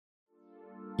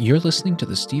You're listening to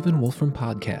the Stephen Wolfram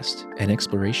Podcast, an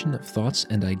exploration of thoughts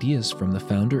and ideas from the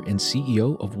founder and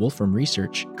CEO of Wolfram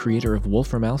Research, creator of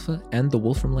Wolfram Alpha and the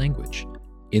Wolfram language.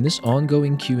 In this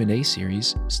ongoing Q&A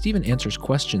series, Stephen answers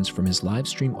questions from his live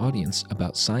stream audience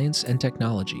about science and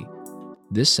technology.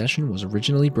 This session was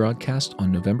originally broadcast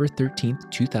on November 13th,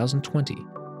 2020.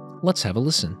 Let's have a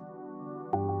listen.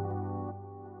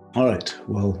 All right,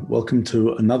 well, welcome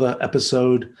to another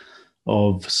episode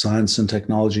of Science and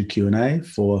Technology Q&A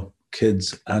for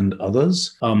kids and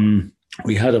others.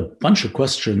 We had a bunch of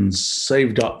questions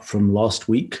saved up from last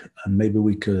week, and maybe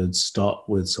we could start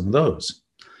with some of those.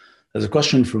 There's a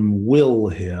question from Will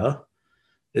here.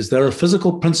 Is there a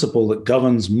physical principle that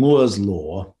governs Moore's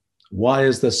law? Why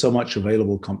is there so much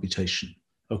available computation?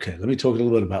 Okay, let me talk a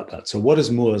little bit about that. So what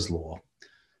is Moore's law?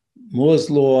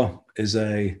 Moore's law is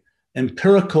an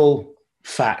empirical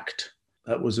fact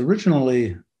that was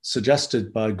originally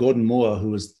suggested by Gordon Moore, who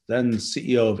was then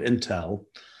CEO of Intel,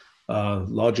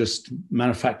 largest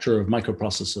manufacturer of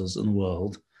microprocessors in the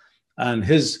world. And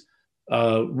his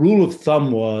rule of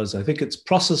thumb was, I think it's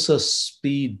processor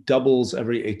speed doubles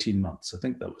every 18 months. I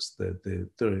think that was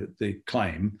the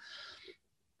claim.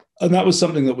 And that was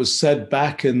something that was said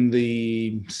back in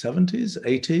the 70s,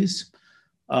 80s.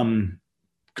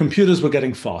 Computers were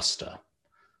getting faster.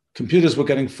 Computers were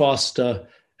getting faster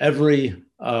every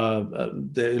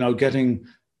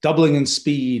doubling in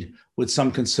speed with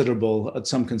some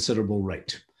considerable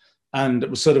rate. And it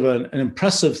was sort of an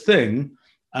impressive thing.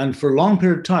 And for a long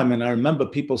period of time, and I remember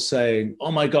people saying,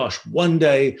 oh my gosh, one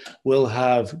day we'll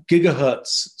have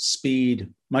gigahertz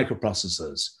speed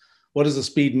microprocessors. What does the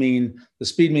speed mean? The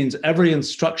speed means every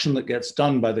instruction that gets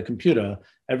done by the computer,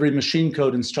 every machine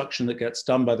code instruction that gets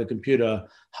done by the computer,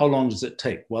 how long does it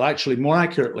take? Well, actually, more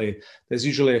accurately, there's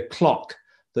usually a clock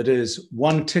that is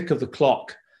one tick of the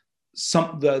clock.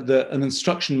 An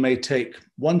instruction may take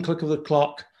one click of the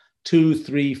clock, 2,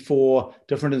 3, 4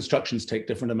 different instructions take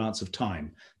different amounts of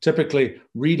time. Typically,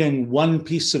 reading one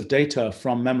piece of data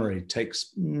from memory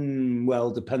takes,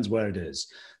 depends where it is.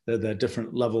 There are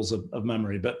different levels of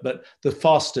memory, but the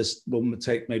fastest will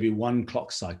take maybe one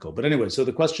clock cycle. But anyway, so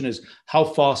the question is, how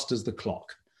fast is the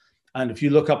clock? And if you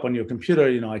look up on your computer,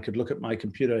 I could look at my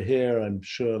computer here. I'm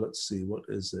sure, let's see, what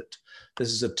is it?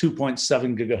 This is a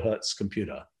 2.7 gigahertz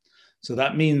computer. So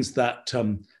that means that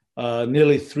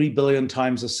nearly 3 billion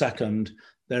times a second,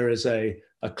 there is a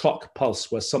clock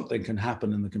pulse where something can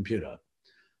happen in the computer.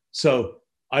 So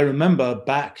I remember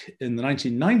back in the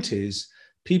 1990s,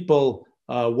 people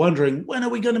wondering, when are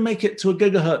we going to make it to a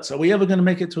gigahertz? Are we ever going to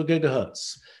make it to a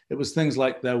gigahertz? It was things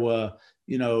like there were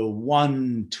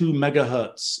 1, 2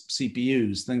 megahertz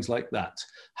CPUs, things like that.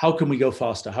 How can we go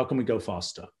faster? How can we go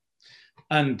faster?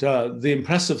 And the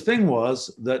impressive thing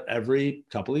was that every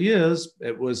couple of years,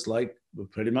 it was like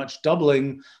pretty much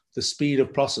doubling the speed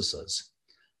of processors.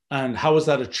 And how was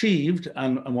that achieved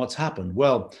and what's happened?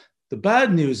 Well, the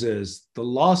bad news is the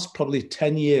last probably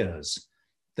 10 years,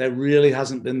 there really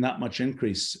hasn't been that much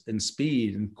increase in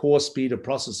speed and core speed of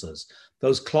processors.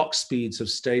 Those clock speeds have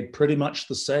stayed pretty much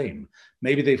the same.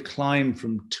 Maybe they've climbed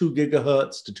from 2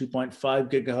 gigahertz to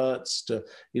 2.5 gigahertz to,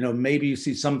 maybe you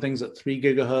see some things at 3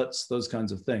 gigahertz, those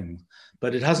kinds of things,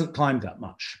 but it hasn't climbed that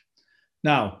much.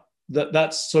 Now,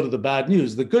 that's sort of the bad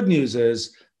news. The good news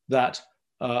is that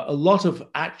a lot of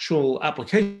actual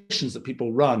applications that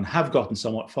people run have gotten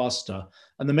somewhat faster.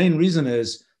 And the main reason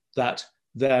is that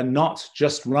they're not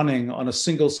just running on a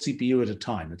single CPU at a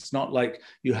time. It's not like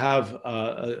you have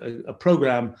a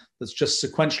program that's just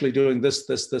sequentially doing this.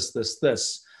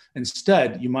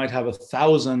 Instead, you might have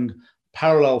 1,000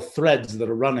 parallel threads that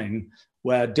are running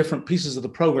where different pieces of the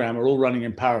program are all running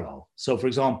in parallel. So for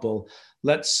example,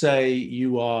 let's say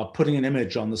you are putting an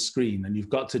image on the screen and you've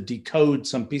got to decode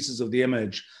some pieces of the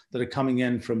image that are coming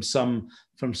in from some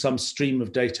stream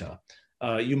of data.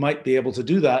 You might be able to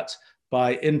do that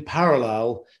by, in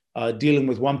parallel, dealing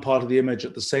with one part of the image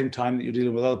at the same time that you're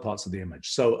dealing with other parts of the image.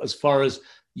 So as far as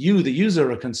you, the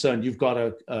user, are concerned, you've got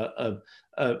a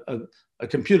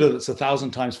computer that's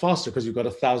 1,000 times faster because you've got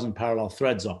 1,000 parallel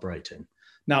threads operating.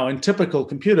 Now, in typical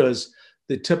computers,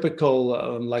 the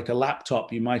typical, like a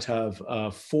laptop, you might have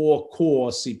 4 core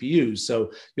CPUs.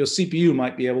 So your CPU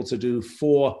might be able to do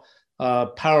 4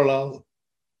 parallel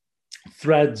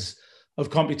threads of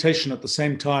computation at the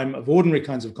same time, of ordinary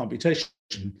kinds of computation,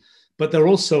 but there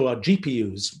also are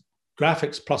GPUs,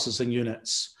 graphics processing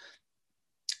units,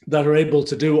 that are able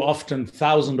to do often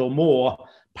 1,000 or more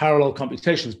parallel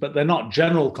computations, but they're not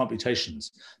general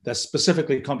computations. They're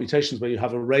specifically computations where you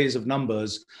have arrays of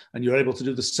numbers and you're able to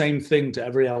do the same thing to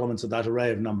every element of that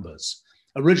array of numbers.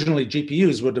 Originally,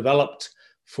 GPUs were developed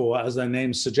for, as their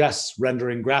name suggests,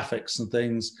 rendering graphics and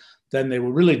things, then they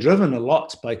were really driven a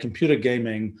lot by computer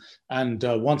gaming and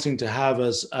wanting to have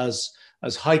as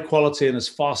high quality and as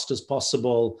fast as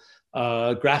possible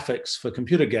graphics for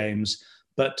computer games.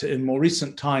 But in more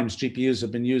recent times, GPUs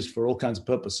have been used for all kinds of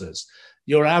purposes.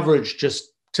 Your average, just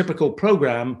typical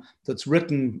program that's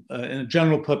written in a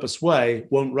general purpose way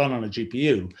won't run on a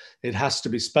GPU. It has to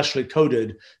be specially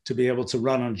coded to be able to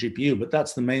run on a GPU. But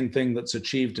that's the main thing that's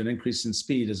achieved an increase in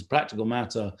speed as a practical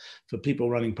matter for people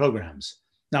running programs.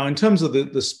 Now, in terms of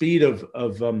the speed of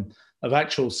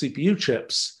actual CPU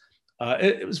chips,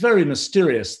 it was very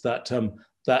mysterious that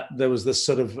that there was this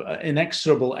sort of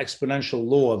inexorable exponential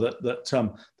law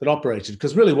that operated.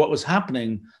 Because really what was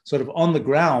happening sort of on the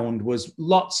ground was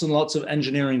lots and lots of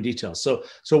engineering details. So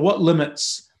what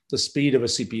limits the speed of a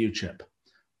CPU chip?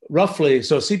 Roughly,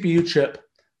 so a CPU chip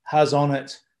has on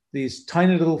it these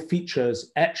tiny little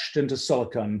features etched into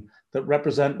silicon that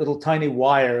represent little tiny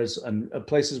wires and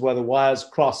places where the wires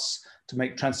cross to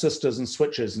make transistors and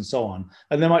switches and so on.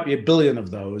 And there might be a billion of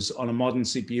those on a modern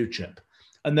CPU chip.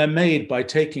 And they're made by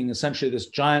taking essentially this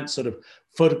giant sort of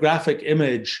photographic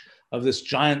image of this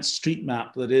giant street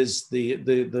map that is the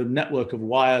network of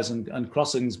wires and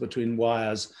crossings between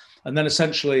wires, and then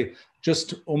essentially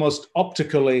just almost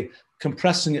optically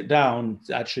compressing it down,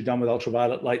 actually done with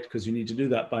ultraviolet light because you need to do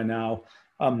that by now,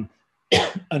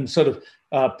 and sort of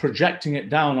projecting it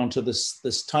down onto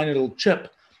this tiny little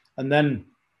chip. And then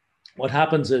what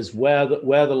happens is where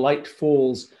the light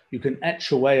falls, you can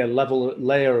etch away a level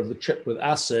layer of the chip with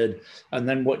acid, and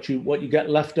then what you get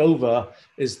left over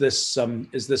is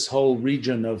this whole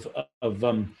region of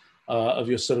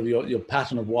your sort of your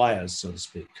pattern of wires, so to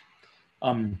speak.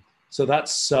 So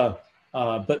that's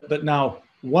but now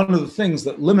one of the things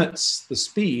that limits the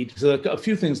speed. So a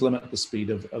few things limit the speed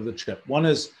of the chip. One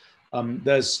is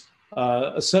there's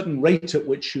a certain rate at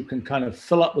which you can kind of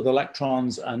fill up with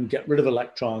electrons and get rid of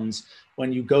electrons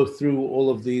when you go through all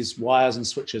of these wires and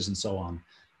switches and so on,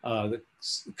 the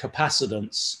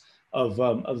capacitance of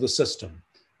the system.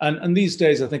 And these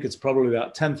days, I think it's probably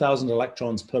about 10,000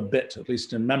 electrons per bit, at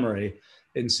least in memory.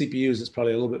 In CPUs, it's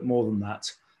probably a little bit more than that,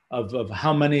 of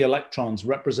how many electrons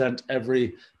represent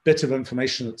every bit of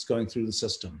information that's going through the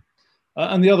system.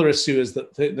 And the other issue is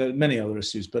that there are many other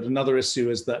issues, but another issue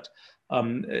is that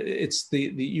it's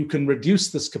you can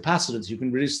reduce this capacitance. You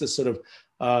can reduce this sort of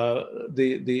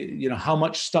how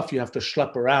much stuff you have to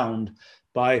schlep around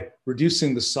by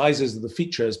reducing the sizes of the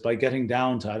features by getting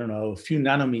down to, I don't know, a few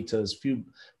nanometers, few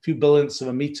billionths of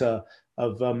a meter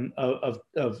of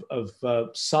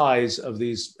size of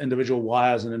these individual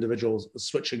wires and individual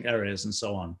switching areas and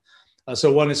so on.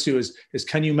 So one issue is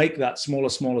can you make that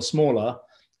smaller?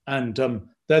 And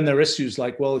then there are issues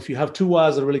like, well, if you have two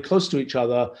wires that are really close to each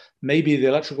other, maybe the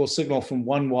electrical signal from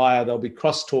one wire, there'll be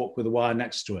crosstalk with the wire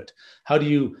next to it. How do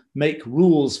you make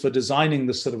rules for designing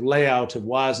this sort of layout of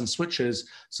wires and switches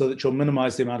so that you'll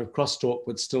minimize the amount of crosstalk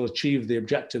but still achieve the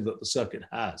objective that the circuit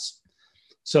has?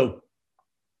 So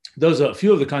those are a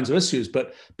few of the kinds of issues,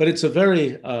 but it's a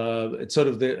very, it's sort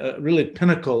of the really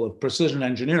pinnacle of precision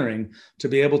engineering to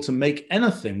be able to make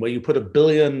anything where you put a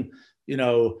billion,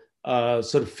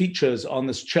 sort of features on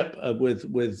this chip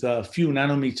with a few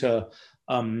nanometer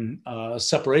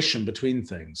separation between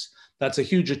things. That's a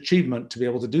huge achievement to be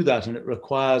able to do that, and it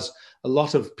requires a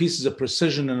lot of pieces of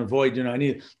precision and avoid,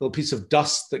 any little piece of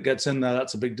dust that gets in there.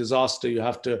 That's a big disaster. You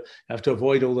have to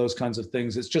avoid all those kinds of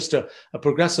things. It's just a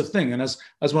progressive thing, and as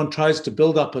one tries to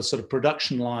build up a sort of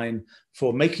production line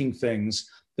for making things,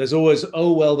 there's always,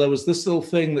 oh well, there was this little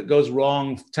thing that goes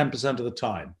wrong 10% of the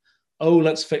time. Oh,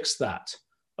 let's fix that.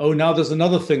 Oh, now there's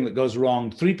another thing that goes wrong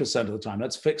 3% of the time.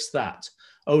 Let's fix that.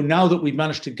 Oh, now that we've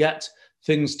managed to get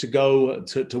things to go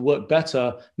to work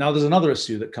better, now there's another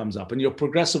issue that comes up, and you're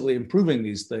progressively improving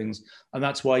these things. And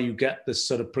that's why you get this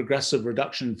sort of progressive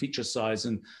reduction in feature size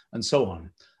and so on.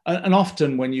 And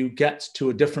often when you get to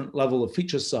a different level of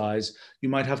feature size, you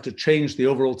might have to change the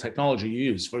overall technology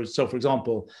you use. So for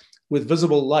example, with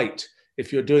visible light,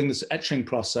 if you're doing this etching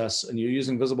process and you're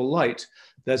using visible light,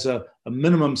 there's a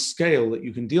minimum scale that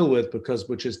you can deal with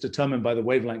which is determined by the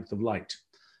wavelength of light.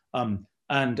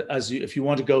 And if you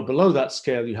want to go below that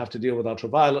scale, you have to deal with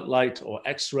ultraviolet light or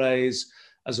X-rays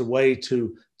as a way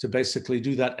to basically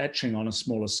do that etching on a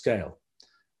smaller scale.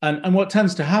 And what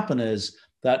tends to happen is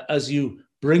that as you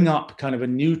bring up kind of a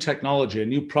new technology, a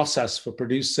new process for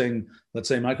producing, let's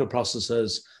say,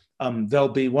 microprocessors, there'll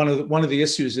be one of the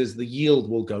issues is the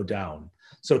yield will go down.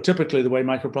 So typically the way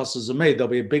microprocessors are made, there'll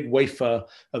be a big wafer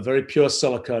of very pure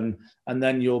silicon, and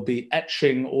then you'll be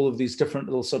etching all of these different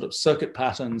little sort of circuit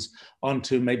patterns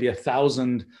onto maybe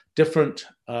 1,000 different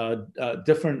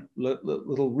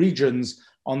little regions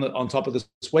on top of this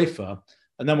wafer.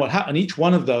 And then what happens, each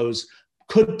one of those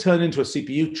could turn into a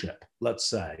CPU chip, let's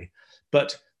say.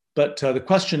 But the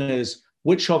question is,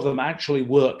 which of them actually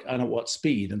work and at what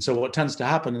speed? And so what tends to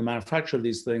happen in the manufacture of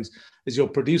these things is you'll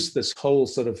produce this whole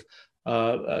sort of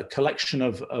collection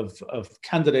of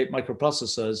candidate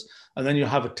microprocessors, and then you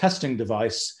have a testing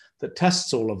device that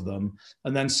tests all of them,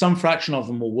 and then some fraction of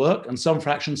them will work, and some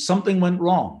fraction, something went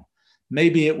wrong.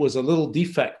 Maybe it was a little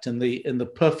defect in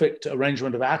the perfect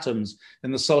arrangement of atoms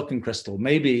in the silicon crystal.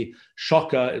 Maybe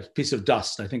shocker, a piece of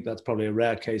dust. I think that's probably a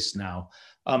rare case now.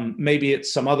 Maybe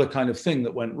it's some other kind of thing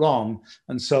that went wrong,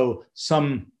 and so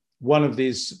one of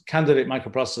these candidate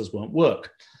microprocessors won't work.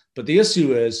 But the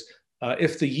issue is,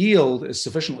 if the yield is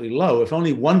sufficiently low, if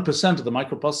only 1% of the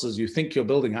microprocessors you think you're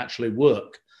building actually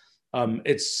work,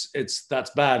 that's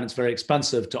bad. And it's very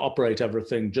expensive to operate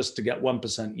everything just to get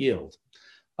 1% yield.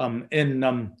 And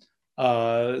then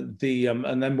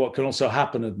what can also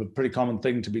happen, a pretty common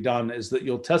thing to be done, is that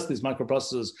you'll test these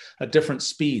microprocessors at different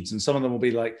speeds, and some of them will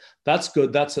be like, that's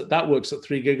good, that works at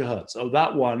 3 gigahertz. Oh,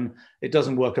 that one, it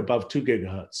doesn't work above 2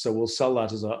 gigahertz, so we'll sell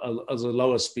that as a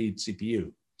lower speed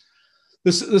CPU.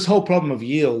 This whole problem of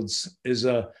yields is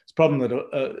a problem that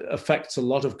affects a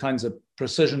lot of kinds of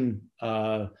precision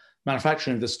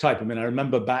manufacturing of this type. I mean, I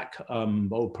remember back,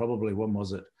 probably, when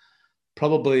was it?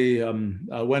 Probably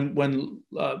when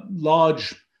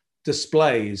large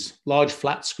displays, large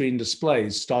flat screen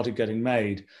displays started getting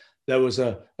made, there was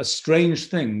a strange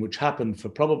thing which happened for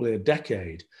probably a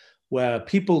decade, where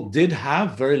people did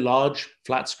have very large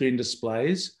flat screen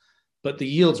displays, but the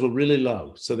yields were really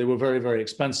low. So they were very, very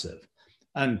expensive.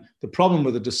 And the problem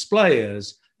with a display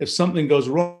is, if something goes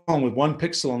wrong with one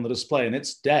pixel on the display and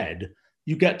it's dead,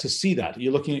 you get to see that.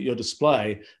 You're looking at your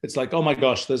display. It's like, oh my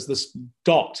gosh, there's this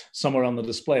dot somewhere on the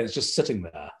display. It's just sitting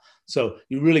there. So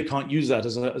you really can't use that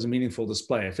as a meaningful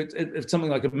display. If it's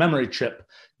something like a memory chip,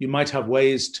 you might have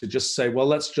ways to just say, well,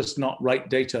 let's just not write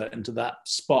data into that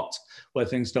spot where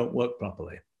things don't work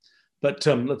properly. But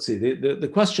let's see. The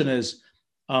question is,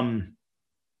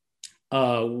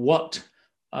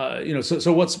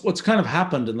 So what's kind of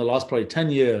happened in the last probably 10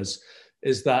 years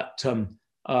is that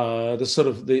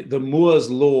the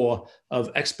Moore's law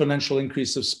of exponential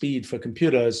increase of speed for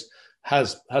computers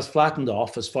has flattened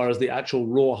off as far as the actual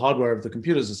raw hardware of the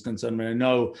computers is concerned. I mean, I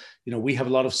know, we have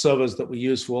a lot of servers that we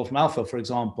use for Wolfram Alpha, for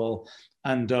example,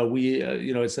 and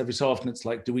it's every so often it's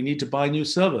like, do we need to buy new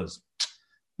servers?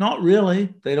 Not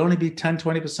really. They'd only be 10,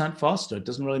 20% faster. It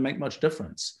doesn't really make much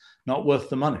difference. Not worth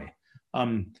the money.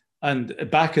 And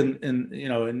back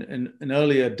in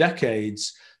earlier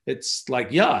decades, it's like,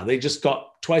 yeah, they just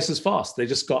got twice as fast. They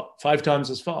just got 5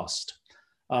 times as fast.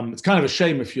 It's kind of a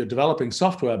shame if you're developing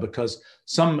software, because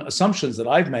some assumptions that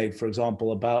I've made, for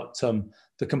example, about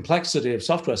the complexity of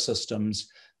software systems,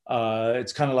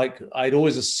 it's kind of like I'd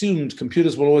always assumed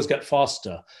computers will always get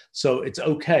faster. So it's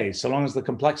okay, so long as the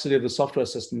complexity of the software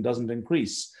system doesn't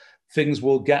increase, things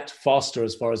will get faster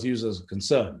as far as users are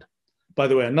concerned. By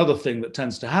the way, another thing that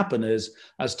tends to happen is,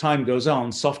 as time goes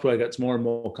on, software gets more and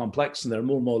more complex, and there are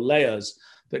more and more layers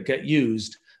that get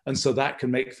used. And so that can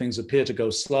make things appear to go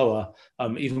slower,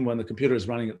 even when the computer is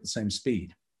running at the same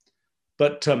speed.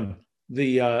 But today,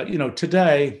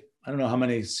 I don't know how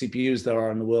many CPUs there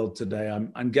are in the world today.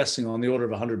 I'm guessing on the order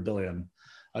of 100 billion.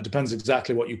 Depends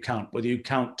exactly what you count, whether you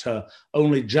count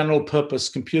only general purpose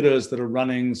computers that are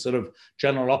running sort of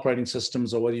general operating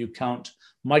systems, or whether you count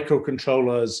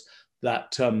microcontrollers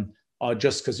that are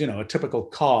just, because a typical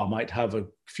car might have a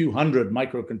few hundred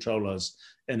microcontrollers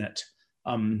in it.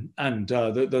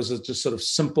 Those are just sort of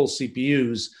simple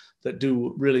CPUs that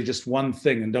do really just one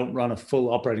thing and don't run a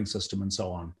full operating system and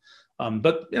so on.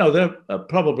 But there are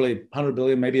probably 100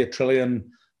 billion, maybe 1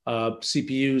 trillion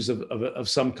CPUs of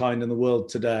some kind in the world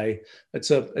today. It's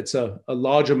a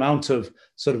large amount of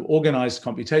sort of organized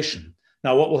computation.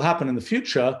 Now, what will happen in the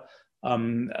future?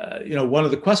 One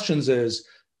of the questions is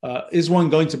one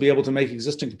going to be able to make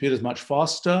existing computers much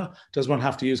faster? Does one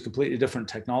have to use completely different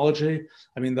technology?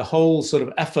 I mean, the whole sort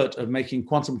of effort of making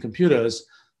quantum computers,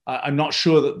 I'm not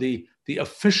sure that the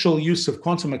official use of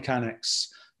quantum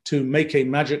mechanics to make a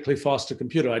magically faster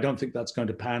computer, I don't think that's going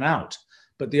to pan out.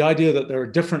 But the idea that there are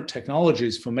different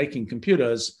technologies for making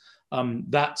computers,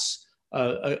 that's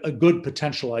a good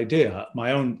potential idea.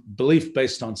 My own belief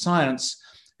based on science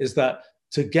is that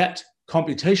to get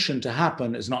computation to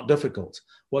happen is not difficult.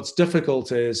 What's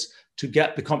difficult is to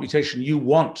get the computation you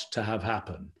want to have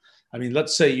happen. I mean,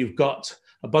 let's say you've got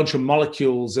a bunch of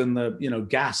molecules in the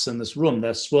gas in this room.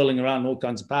 They're swirling around in all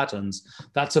kinds of patterns.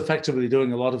 That's effectively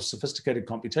doing a lot of sophisticated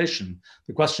computation.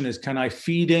 The question is, can I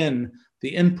feed in the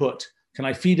input? Can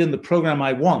I feed in the program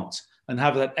I want and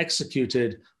have that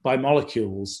executed by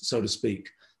molecules, so to speak,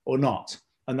 or not?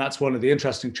 And that's one of the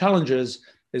interesting challenges,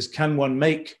 is can one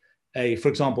make a, for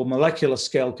example, molecular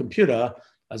scale computer?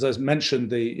 As I mentioned,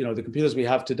 the computers we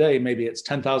have today, maybe it's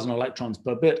 10,000 electrons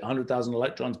per bit, 100,000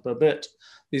 electrons per bit,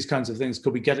 these kinds of things.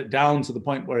 Could we get it down to the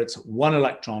point where it's 1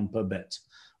 electron per bit,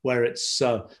 where it's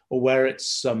where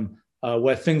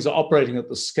things are operating at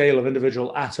the scale of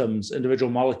individual atoms,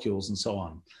 individual molecules, and so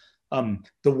on?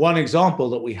 The one example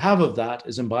that we have of that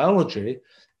is in biology.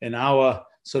 In our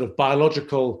sort of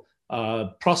biological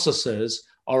processes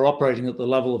are operating at the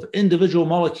level of individual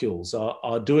molecules,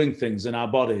 are doing things in our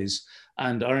bodies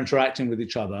and are interacting with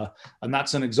each other. And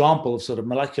that's an example of sort of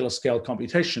molecular scale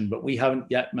computation, but we haven't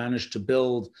yet managed to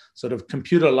build sort of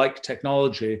computer-like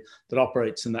technology that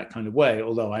operates in that kind of way,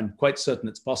 although I'm quite certain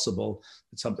it's possible.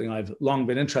 It's something I've long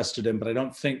been interested in, but I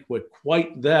don't think we're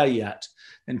quite there yet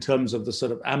in terms of the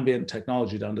sort of ambient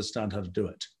technology to understand how to do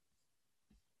it.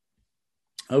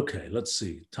 Okay, let's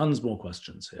see, tons more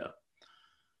questions here.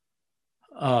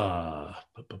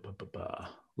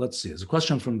 Let's see, there's a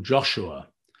question from Joshua.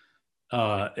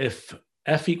 If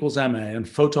F equals ma and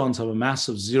photons have a mass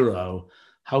of 0,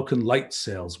 how can light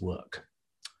sails work?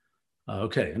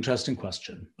 Okay, interesting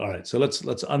question. All right, so let's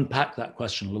unpack that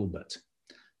question a little bit.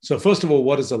 So first of all,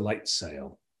 what is a light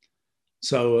sail?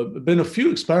 So there have been a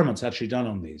few experiments actually done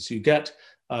on these. You get,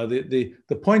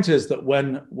 the point is that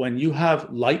when you have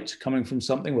light coming from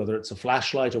something, whether it's a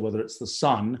flashlight or whether it's the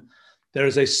sun, there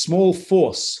is a small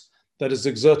force that is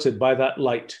exerted by that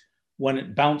light when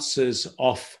it bounces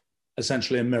off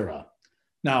essentially a mirror.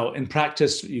 Now, in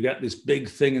practice, you get this big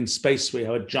thing in space where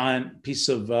you have a giant piece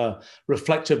of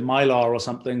reflective mylar or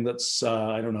something that's,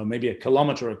 I don't know, maybe a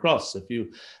kilometer across. If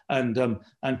you and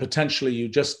potentially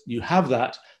you have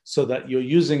that so that you're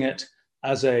using it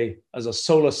as a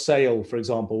solar sail, for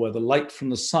example, where the light from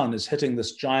the sun is hitting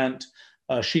this giant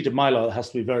sheet of mylar that has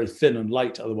to be very thin and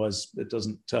light, otherwise it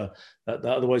doesn't.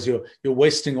 Otherwise, you're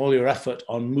wasting all your effort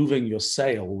on moving your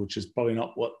sail, which is probably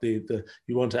not what you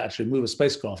want to actually move a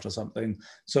spacecraft or something.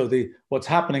 So what's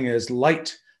happening is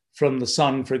light from the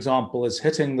sun, for example, is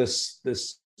hitting this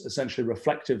essentially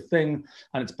reflective thing,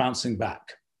 and it's bouncing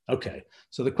back. Okay,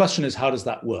 so the question is, how does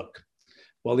that work?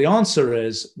 Well, the answer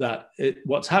is that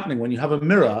what's happening when you have a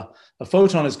mirror, a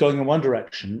photon is going in one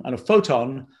direction, and a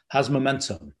photon has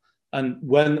momentum. And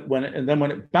when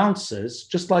it bounces,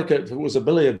 just like if it was a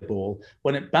billiard ball,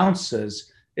 when it bounces,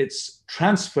 it's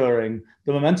transferring,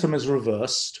 the momentum is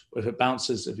reversed. If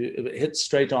it hits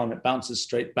straight on, it bounces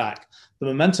straight back. The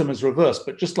momentum is reversed,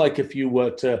 but just like if you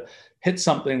were to hit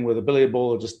something with a billiard ball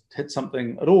or just hit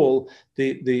something at all,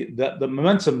 the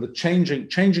momentum,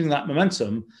 changing that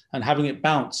momentum and having it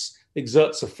bounce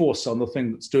exerts a force on the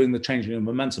thing that's doing the changing of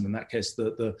momentum, in that case,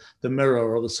 the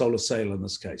mirror or the solar sail in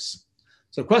this case.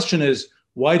 So the question is,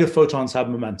 why do photons have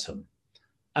momentum?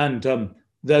 And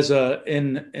there's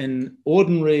in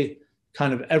ordinary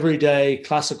kind of everyday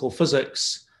classical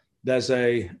physics, there's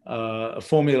a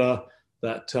formula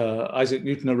that Isaac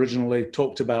Newton originally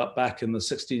talked about back in the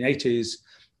 1680s.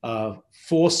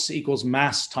 Force equals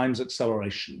mass times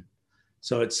acceleration.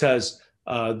 So it says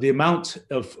the amount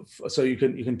of, so you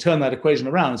can turn that equation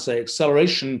around and say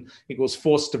acceleration equals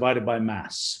force divided by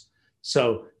mass.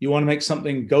 So you want to make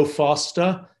something go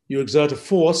faster, you exert a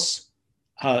force.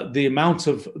 The amount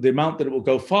that it will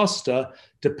go faster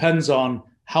depends on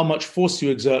how much force you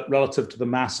exert relative to the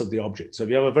mass of the object. So if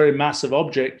you have a very massive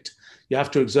object, you have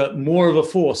to exert more of a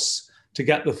force to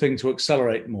get the thing to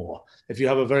accelerate more. If you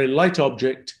have a very light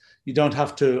object, you don't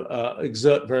have to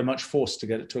exert very much force to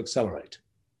get it to accelerate.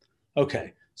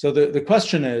 Okay, so the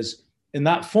question is, in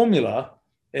that formula,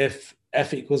 if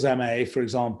F equals ma, for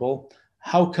example,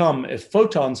 how come if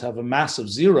photons have a mass of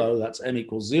 0, that's m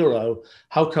equals 0,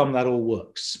 how come that all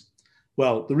works?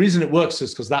 Well, the reason it works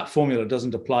is because that formula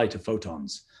doesn't apply to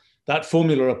photons. That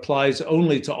formula applies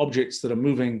only to objects that are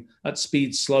moving at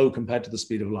speed slow compared to the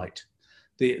speed of light.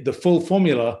 The full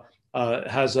formula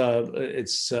has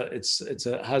it's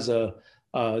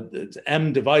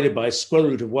m divided by square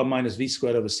root of 1 minus v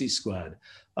squared over c squared.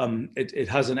 It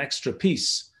has an extra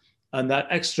piece. And that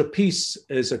extra piece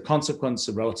is a consequence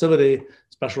of relativity,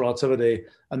 special relativity.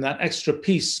 And that extra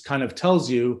piece kind of tells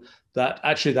you that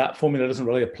actually that formula doesn't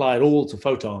really apply at all to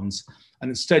photons. And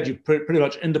instead, you pretty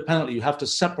much independently, you have to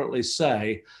separately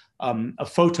say a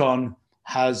photon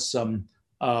has an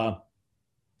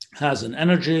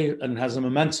energy and has a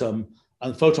momentum,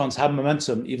 and photons have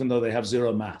momentum even though they have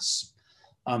 0 mass.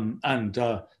 And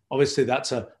obviously,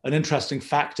 that's an interesting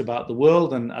fact about the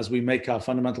world. And as we make our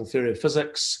fundamental theory of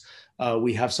physics,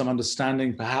 we have some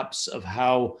understanding, perhaps, of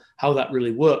how that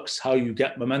really works, how you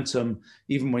get momentum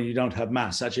even when you don't have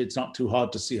mass. Actually, it's not too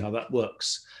hard to see how that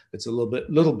works. It's a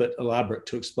little bit elaborate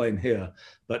to explain here,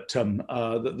 but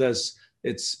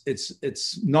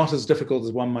it's not as difficult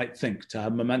as one might think to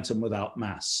have momentum without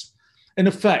mass. In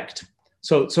effect,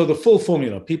 so the full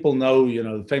formula, people know,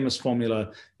 the famous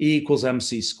formula, E equals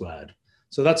mc squared.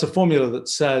 So that's a formula that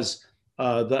says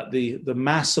that the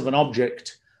mass of an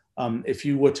object, if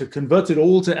you were to convert it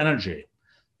all to energy,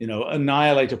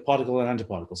 annihilate a particle and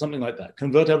antiparticle, something like that,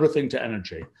 convert everything to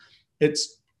energy,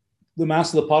 it's the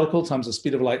mass of the particle times the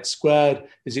speed of light squared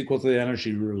is equal to the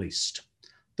energy released.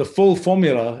 The full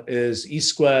formula is E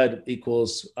squared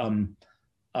equals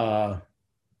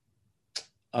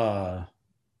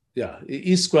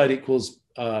E squared equals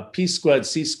P squared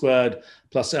C squared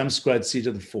plus M squared C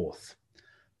to the fourth.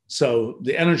 So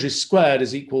the energy squared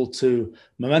is equal to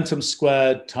momentum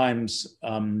squared times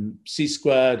C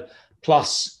squared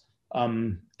plus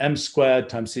M squared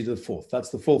times C to the fourth. That's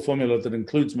the full formula that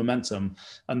includes momentum.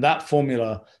 And that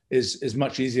formula is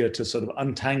much easier to sort of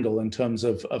untangle in terms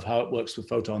of how it works with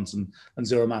photons and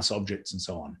zero mass objects and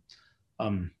so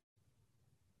on.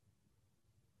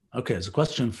 Okay, there's a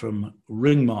question from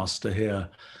Ringmaster here.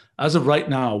 As of right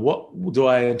now, what do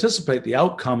I anticipate the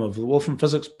outcome of the Wolfram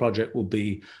Physics project will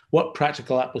be? What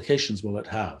practical applications will it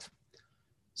have?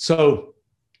 So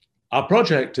our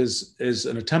project is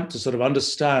an attempt to sort of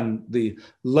understand the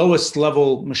lowest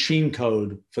level machine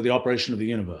code for the operation of the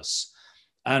universe.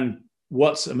 And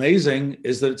what's amazing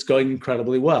is that it's going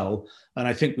incredibly well. And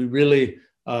I think we really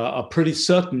are pretty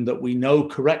certain that we know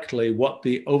correctly what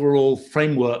the overall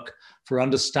framework for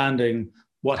understanding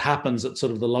what happens at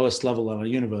sort of the lowest level of our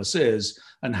universe is,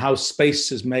 and how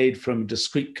space is made from a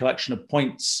discrete collection of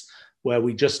points where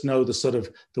we just know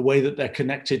the way that they're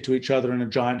connected to each other in a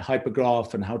giant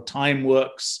hypergraph, and how time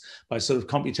works by sort of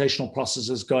computational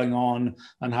processes going on,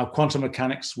 and how quantum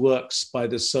mechanics works by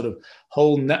this sort of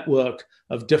whole network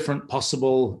of different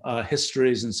possible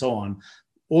histories and so on.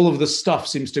 All of this stuff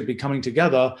seems to be coming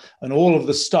together, and all of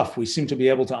this stuff we seem to be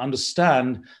able to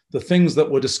understand the things that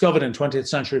were discovered in 20th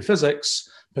century physics,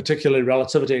 particularly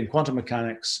relativity and quantum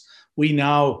mechanics. We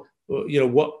now,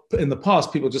 what in the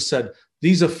past people just said,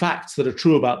 these are facts that are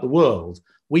true about the world.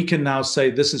 We can now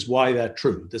say this is why they're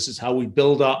true. This is how we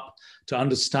build up to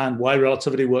understand why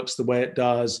relativity works the way it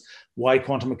does, why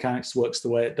quantum mechanics works the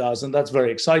way it does, and that's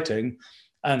very exciting.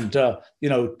 And,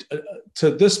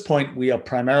 to this point, we are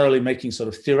primarily making sort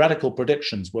of theoretical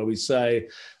predictions where we say,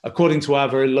 according to our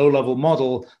very low level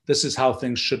model, this is how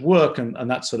things should work. And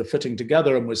that's sort of fitting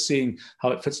together. And we're seeing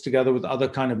how it fits together with other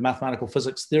kind of mathematical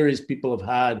physics theories people have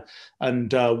had.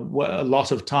 And a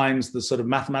lot of times the sort of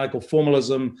mathematical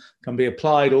formalism can be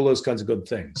applied, all those kinds of good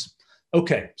things.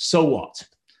 Okay, so what?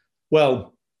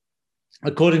 Well,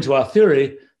 according to our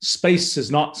theory, space is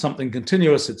not something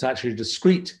continuous, it's actually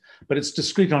discrete. But it's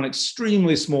discrete on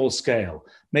extremely small scale,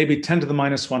 maybe 10 to the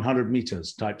minus 100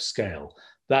 meters type scale.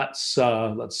 That's,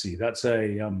 let's see, that's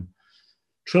a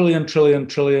trillion, how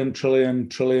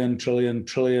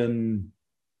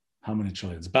many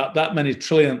trillions? About that many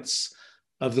trillionths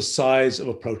of the size of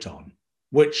a proton,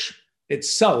 which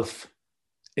itself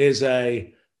is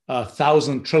a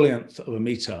 1,000 trillionth of a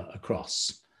meter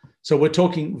across. So we're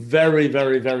talking very,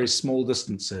 very, very small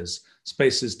distances.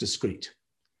 Space is discrete.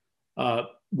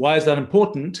 Why is that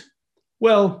important?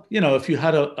 Well, if you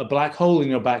had a black hole in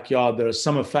your backyard, there are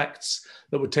some effects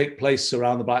that would take place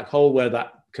around the black hole where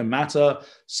that can matter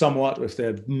somewhat. If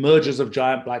there are mergers of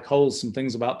giant black holes, some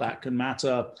things about that can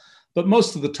matter. But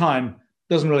most of the time,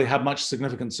 it doesn't really have much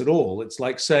significance at all. It's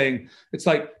like,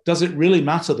 does it really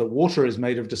matter that water is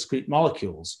made of discrete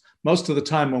molecules? Most of the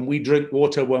time when we drink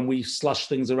water, when we slush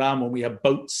things around, when we have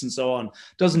boats and so on,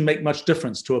 it doesn't make much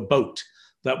difference to a boat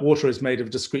that water is made of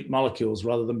discrete molecules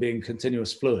rather than being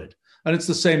continuous fluid. And it's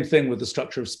the same thing with the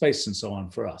structure of space and so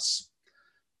on for us.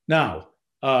 Now,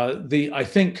 I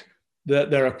think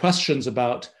that there are questions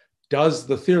about, does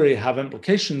the theory have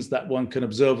implications that one can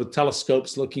observe with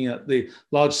telescopes looking at the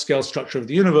large scale structure of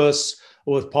the universe,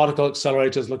 or with particle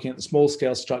accelerators looking at the small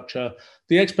scale structure?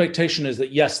 The expectation is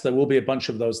that yes, there will be a bunch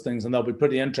of those things, and they'll be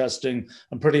pretty interesting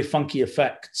and pretty funky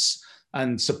effects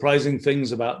and surprising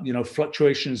things about,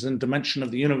 fluctuations in dimension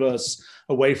of the universe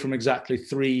away from exactly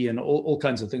 3 and all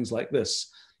kinds of things like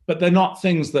this. But they're not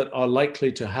things that are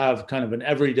likely to have kind of an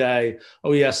everyday,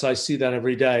 oh yes, I see that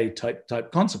every day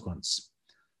type consequence,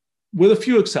 with a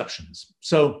few exceptions.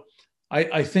 So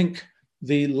I think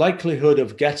the likelihood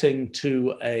of getting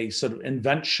to a sort of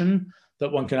invention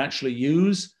that one can actually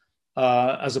use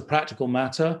as a practical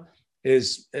matter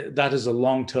is a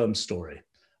long-term story.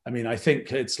 I mean, I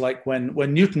think it's like when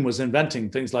Newton was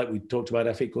inventing things like we talked about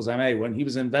F equals ma, when he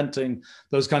was inventing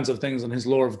those kinds of things and his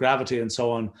law of gravity and so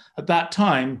on, at that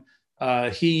time,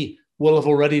 he will have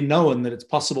already known that it's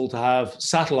possible to have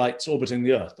satellites orbiting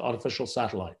the Earth, artificial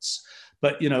satellites.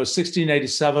 But,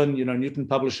 1687, Newton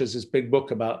publishes his big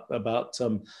book about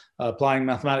applying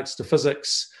mathematics to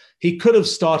physics. He could have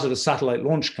started a satellite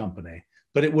launch company,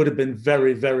 but it would have been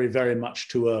very, very, very much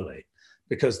too early,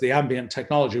 because the ambient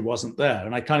technology wasn't there.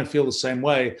 And I kind of feel the same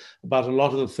way about a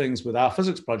lot of the things with our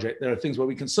physics project. There are things where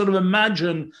we can sort of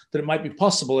imagine that it might be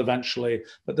possible eventually,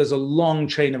 but there's a long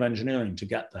chain of engineering to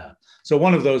get there. So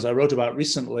one of those I wrote about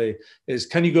recently is,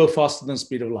 can you go faster than the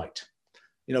speed of light?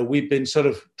 We've been sort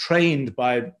of trained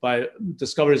by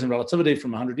discoveries in relativity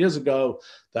from 100 years ago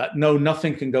that no,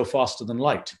 nothing can go faster than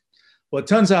light. Well, it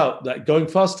turns out that going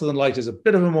faster than light is a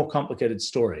bit of a more complicated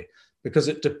story, because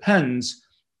it depends.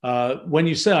 When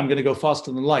you say I'm going to go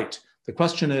faster than light, the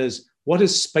question is, what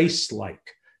is space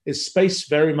like? Is space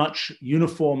very much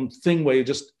uniform thing where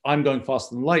I'm going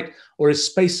faster than light, or is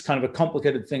space kind of a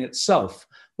complicated thing itself,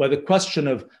 where the question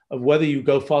of whether you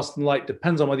go faster than light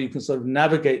depends on whether you can sort of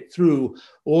navigate through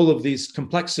all of these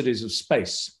complexities of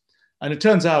space? And it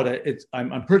turns out,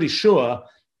 I'm pretty sure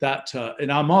that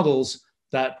in our models,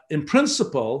 that in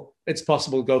principle, it's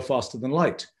possible to go faster than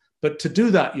light. But to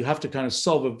do that, you have to kind of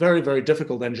solve a very, very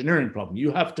difficult engineering problem.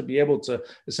 You have to be able to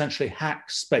essentially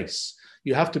hack space.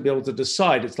 You have to be able to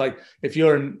decide. It's like if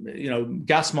you're in,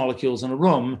 gas molecules in a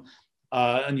room,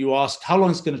 and you ask how long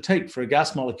it's going to take for a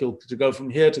gas molecule to go from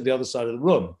here to the other side of the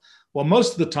room. Well,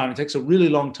 most of the time, it takes a really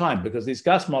long time, because these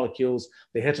gas molecules,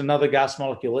 they hit another gas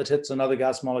molecule, it hits another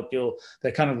gas molecule.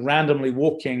 They're kind of randomly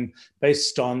walking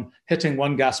based on hitting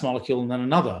one gas molecule and then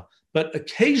another. But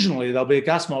occasionally, there'll be a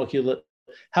gas molecule that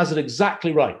has it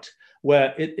exactly right,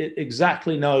 where it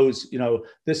exactly knows,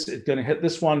 this is going to hit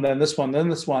this one, then this one, then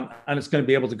this one, and it's going to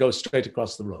be able to go straight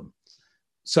across the room.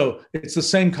 So it's the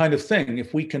same kind of thing.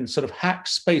 If we can sort of hack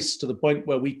space to the point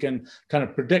where we can kind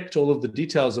of predict all of the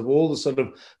details of all the sort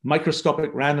of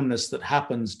microscopic randomness that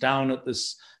happens down at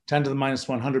this 10 to the minus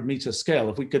 100 meter scale,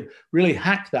 if we could really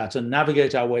hack that and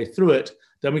navigate our way through it,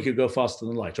 then we could go faster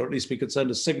than light, or at least we could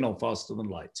send a signal faster than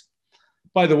light.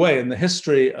 By the way, in the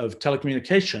history of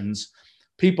telecommunications,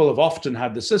 people have often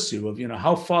had this issue of,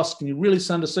 how fast can you really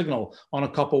send a signal on a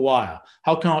copper wire?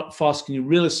 How fast can you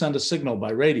really send a signal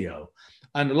by radio?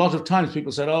 And a lot of times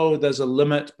people said, oh, there's a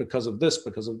limit because of this,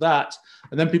 because of that.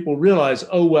 And then people realize,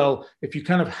 oh, well, if you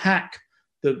kind of hack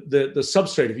the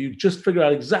substrate, if you just figure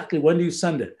out exactly when do you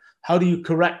send it, how do you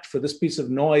correct for this piece of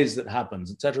noise that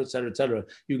happens, et cetera, et cetera, et cetera,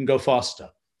 you can go faster.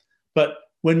 But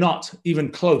we're not even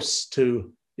close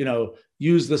to,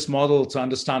 use this model to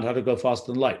understand how to go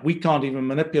faster than light. We can't even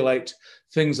manipulate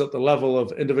things at the level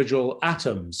of individual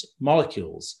atoms,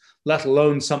 molecules, let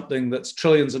alone something that's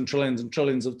trillions and trillions and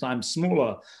trillions of times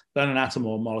smaller than an atom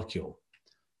or molecule.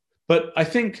 But I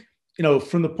think,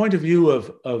 from the point of view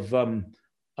of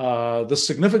the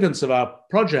significance of our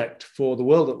project for the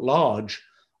world at large,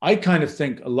 I kind of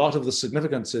think a lot of the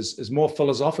significance is more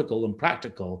philosophical than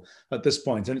practical at this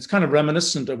point. And it's kind of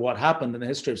reminiscent of what happened in the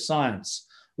history of science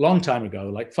a long time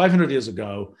ago, like 500 years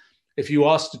ago. If you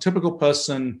asked a typical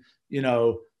person,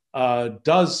 how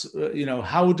does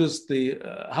the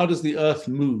Earth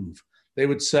move? They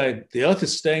would say, the Earth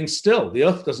is staying still. The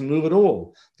Earth doesn't move at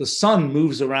all. The sun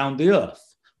moves around the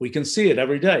Earth. We can see it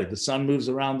every day. The sun moves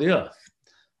around the Earth.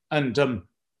 And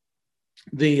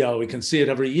we can see it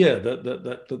every year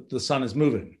that the sun is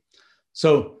moving.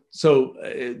 So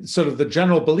sort of the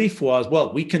general belief was,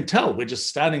 well, we can tell, we're just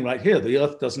standing right here. The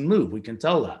Earth doesn't move. We can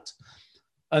tell that.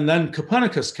 And then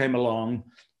Copernicus came along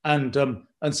and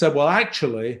said, well,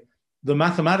 actually, the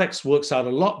mathematics works out a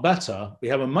lot better. We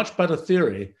have a much better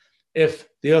theory if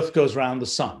the Earth goes around the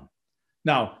sun.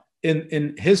 Now,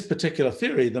 in his particular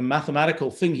theory, the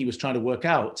mathematical thing he was trying to work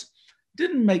out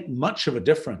didn't make much of a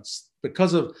difference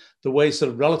because of the way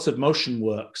sort of relative motion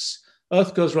works.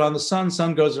 Earth goes around the sun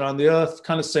goes around the Earth,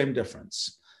 kind of same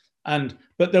difference.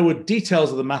 But there were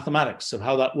details of the mathematics of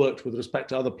how that worked with respect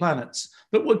to other planets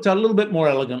that worked out a little bit more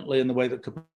elegantly in the way that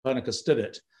Copernicus did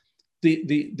it.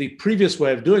 The previous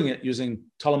way of doing it using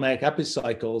Ptolemaic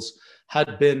epicycles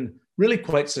had been really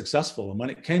quite successful. And when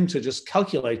it came to just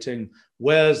calculating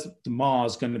where's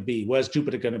Mars going to be, where's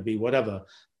Jupiter going to be, whatever,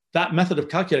 that method of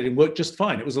calculating worked just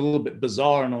fine. It was a little bit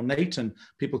bizarre and ornate, and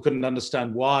people couldn't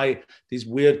understand why these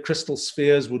weird crystal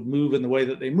spheres would move in the way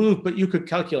that they move, but you could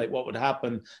calculate what would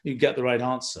happen, you'd get the right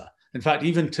answer. In fact,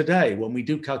 even today, when we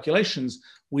do calculations,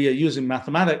 we are using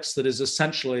mathematics that is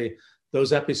essentially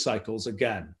those epicycles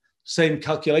again. same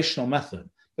calculational method,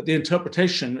 but the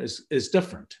interpretation is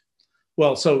different.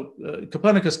 Well, so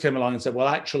Copernicus came along and said, well,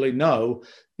 actually, no,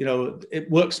 it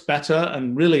works better.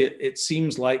 And really, it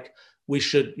seems like we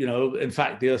should, in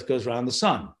fact, the Earth goes around the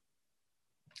sun.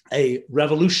 A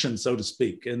revolution, so to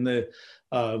speak, in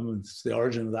it's the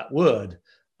origin of that word.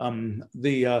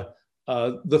 The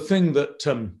thing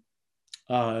that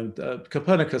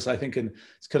Copernicus, I think,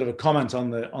 it's kind of a comment on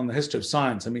the history of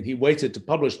science. I mean, he waited to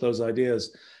publish those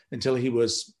ideas until he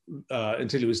was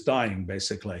dying,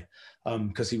 basically,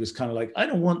 because he was kind of like, I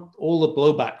don't want all the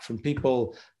blowback from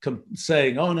people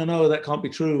saying, oh no, that can't be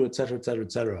true, et cetera, et cetera,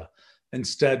 et cetera.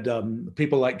 Instead,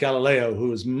 people like Galileo,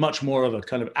 who was much more of a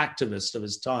kind of activist of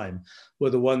his time, were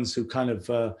the ones who kind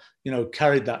of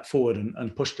carried that forward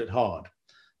and pushed it hard.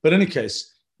 But in any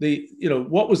case,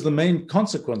 what was the main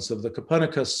consequence of the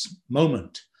Copernicus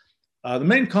moment? The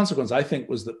main consequence, I think,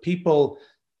 was that people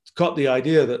got the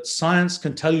idea that science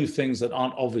can tell you things that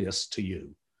aren't obvious to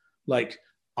you. Like,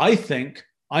 I think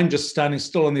I'm just standing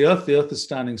still on the Earth is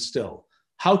standing still.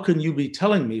 How can you be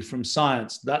telling me from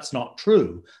science that's not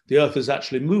true? The Earth is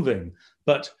actually moving.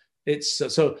 But it's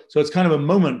so it's kind of a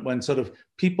moment when sort of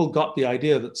people got the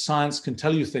idea that science can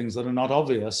tell you things that are not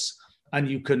obvious, and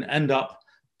you can end up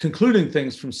concluding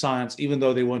things from science, even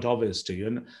though they weren't obvious to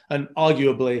you. And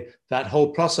arguably, that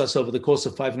whole process over the course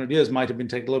of 500 years might have been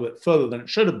taken a little bit further than it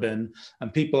should have been.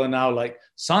 And people are now like,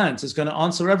 science is going to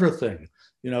answer everything.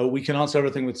 We can answer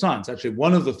everything with science. Actually,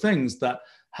 one of the things that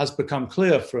has become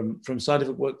clear from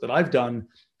scientific work that I've done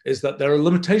is that there are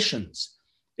limitations.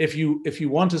 If you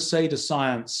want to say to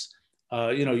science,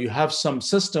 you have some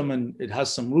system and it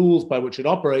has some rules by which it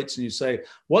operates, and you say,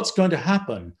 what's going to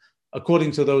happen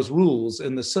according to those rules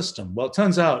in the system? Well, it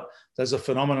turns out there's a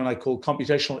phenomenon I call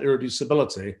computational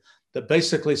irreducibility that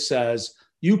basically says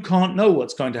you can't know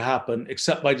what's going to happen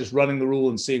except by just running the rule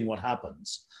and seeing what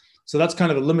happens. So that's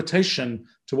kind of a limitation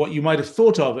to what you might have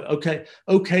thought of.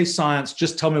 Okay, science,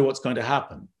 just tell me what's going to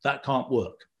happen. That can't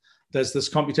work. There's this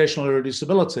computational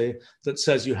irreducibility that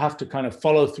says you have to kind of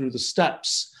follow through the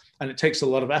steps, and it takes a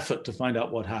lot of effort to find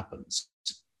out what happens.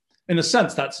 In a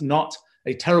sense, that's not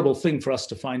a terrible thing for us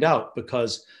to find out,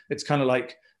 because it's kind of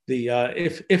like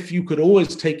if you could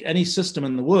always take any system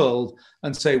in the world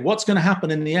and say, what's going to happen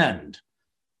in the end,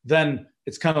 then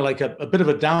it's kind of like a bit of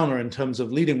a downer in terms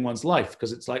of leading one's life,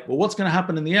 because it's like, well, what's going to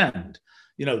happen in the end?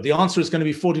 The answer is going to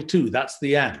be 42. That's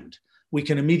the end. We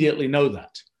can immediately know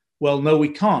that. Well, no, we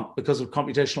can't, because of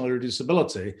computational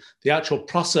irreducibility. The actual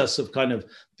process of kind of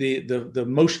the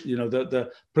motion, the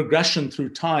progression through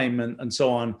time and so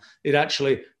on, it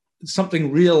actually,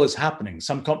 something real is happening.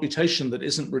 Some computation that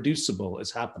isn't reducible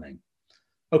is happening.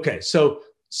 Okay, so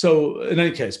in any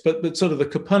case, but sort of the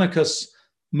Copernicus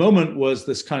moment was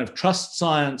this kind of trust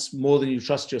science more than you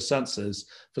trust your senses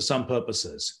for some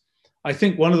purposes. I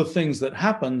think one of the things that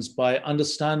happens by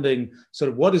understanding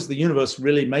sort of what is the universe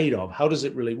really made of, how does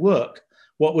it really work,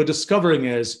 what we're discovering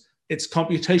is it's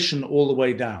computation all the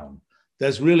way down.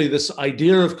 There's really this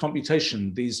idea of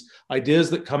computation, these ideas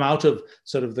that come out of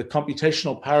sort of the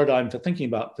computational paradigm for thinking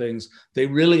about things, they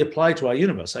really apply to our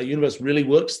universe. Our universe really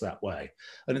works that way.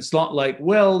 And it's not like,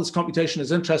 well, this computation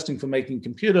is interesting for making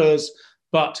computers,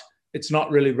 but it's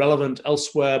not really relevant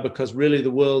elsewhere because really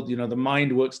the world, the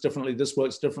mind works differently, this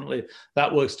works differently,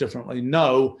 that works differently.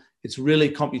 No, it's really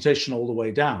computation all the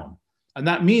way down. And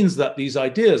that means that these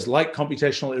ideas like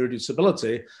computational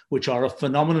irreducibility, which are a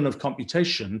phenomenon of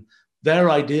computation,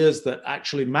 they're ideas that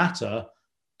actually matter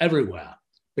everywhere,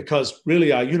 because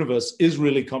really our universe is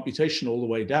really computation all the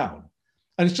way down.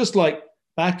 And it's just like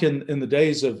back in the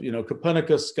days of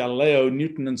Copernicus, Galileo,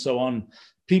 Newton, and so on,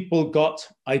 people got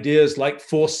ideas like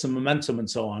force and momentum and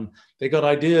so on. They got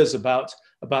ideas about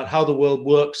how the world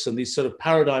works and these sort of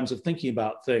paradigms of thinking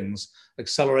about things,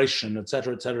 acceleration, et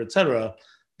cetera, et cetera, et cetera.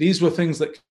 These were things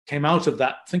that came out of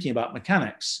that thinking about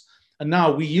mechanics. And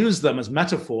now we use them as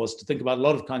metaphors to think about a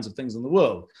lot of kinds of things in the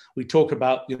world. We talk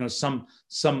about,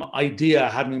 some idea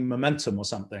having momentum or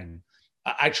something.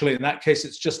 Actually, in that case,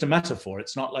 it's just a metaphor.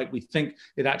 It's not like we think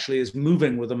it actually is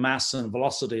moving with a mass and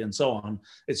velocity and so on.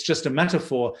 It's just a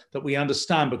metaphor that we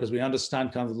understand because we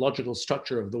understand kind of the logical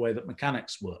structure of the way that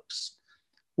mechanics works.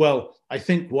 Well, I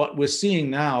think what we're seeing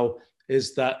now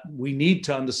is that we need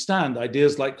to understand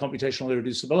ideas like computational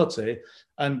irreducibility.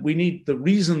 And we need, the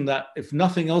reason that if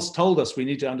nothing else told us we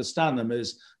need to understand them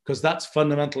is because that's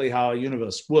fundamentally how our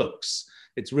universe works.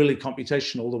 It's really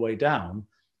computation all the way down.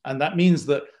 And that means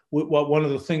that one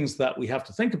of the things that we have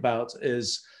to think about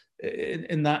is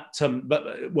in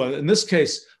this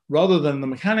case, rather than the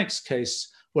mechanics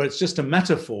case, where it's just a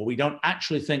metaphor, we don't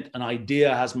actually think an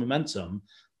idea has momentum.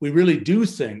 We really do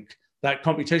think that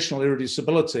computational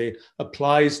irreducibility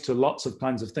applies to lots of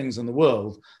kinds of things in the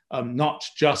world, not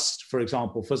just, for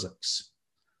example, physics.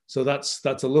 So that's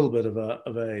a little bit of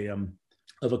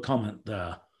a comment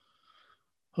there.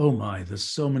 Oh my, there's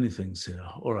so many things here.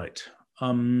 All right.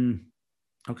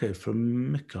 Okay,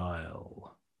 from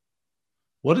Mikhail.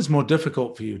 What is more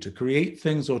difficult for you, to create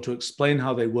things or to explain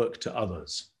how they work to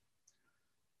others?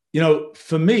 You know,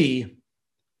 for me,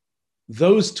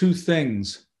 those two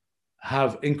things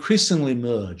have increasingly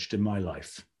merged in my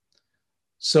life.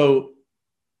 So,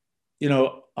 you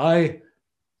know,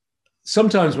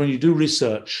 sometimes when you do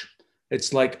research,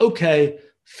 it's like, okay,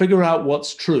 figure out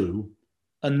what's true.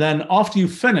 And then after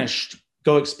you've finished,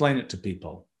 go explain it to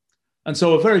people. And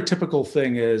so a very typical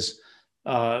thing is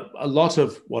a lot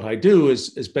of what I do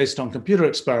is based on computer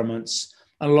experiments.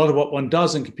 And a lot of what one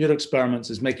does in computer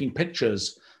experiments is making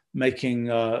pictures,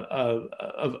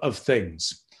 of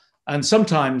things. And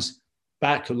sometimes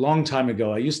back a long time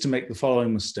ago, I used to make the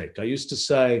following mistake. I used to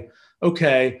say,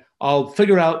 okay, I'll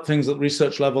figure out things at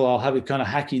research level. I'll have kind of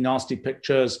hacky, nasty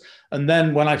pictures. And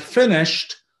then when I've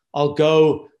finished, I'll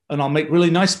go and I'll make really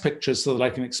nice pictures so that I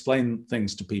can explain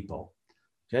things to people.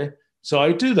 Okay, so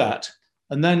I do that.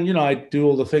 And then, you know, I do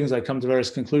all the things, I come to various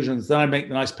conclusions, then I make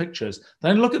the nice pictures.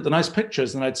 Then I look at the nice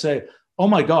pictures and I'd say, oh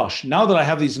my gosh, now that I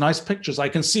have these nice pictures, I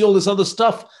can see all this other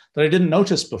stuff that I didn't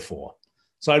notice before.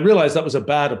 So I realized that was a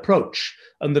bad approach,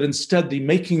 and that instead the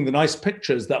making the nice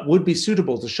pictures that would be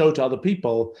suitable to show to other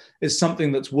people is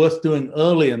something that's worth doing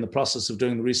early in the process of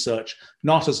doing the research,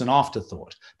 not as an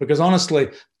afterthought. Because honestly,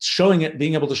 showing it,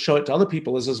 being able to show it to other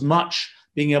people is as much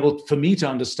being able for me to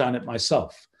understand it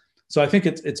myself. So I think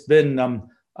it's been,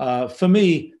 for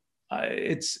me,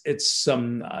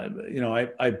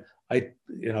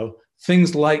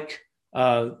 things like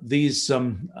these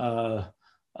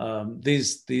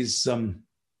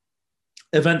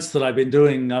events that I've been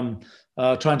doing,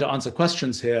 trying to answer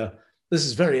questions here. This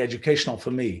is very educational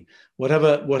for me.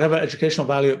 Whatever educational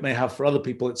value it may have for other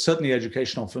people, it's certainly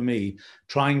educational for me,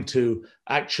 trying to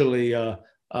actually,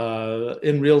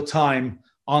 in real time,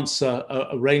 answer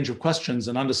a range of questions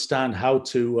and understand how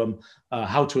to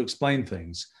explain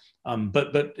things.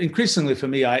 But increasingly for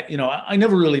me, I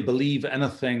never really believe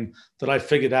anything that I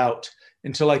figured out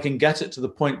until I can get it to the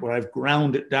point where I've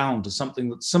ground it down to something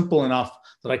that's simple enough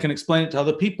that I can explain it to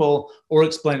other people or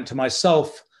explain it to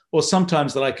myself, or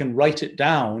sometimes that I can write it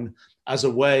down as a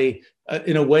way,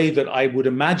 in a way that I would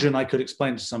imagine I could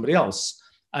explain to somebody else.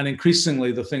 And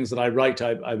increasingly the things that I write,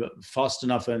 I'm fast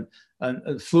enough and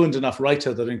fluent enough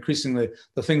writer that increasingly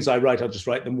the things I write, I'll just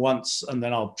write them once and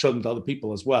then I'll show them to other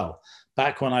people as well.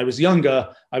 Back when I was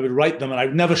younger, I would write them and I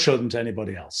would never show them to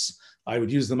anybody else. I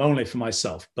would use them only for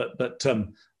myself, but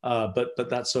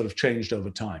that sort of changed over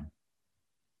time.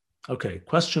 Okay,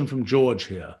 question from George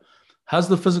here. Has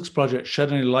the physics project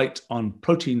shed any light on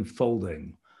protein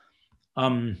folding?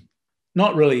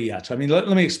 Not really yet. I mean, let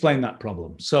me explain that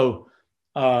problem. So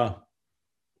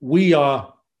we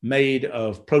are made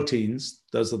of proteins.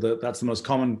 That's the most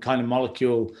common kind of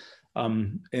molecule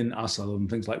in us, other than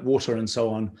things like water and so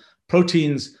on.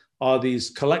 Proteins are these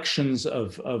collections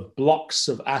of blocks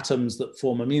of atoms that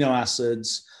form amino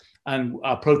acids, and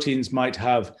our proteins might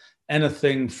have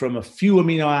anything from a few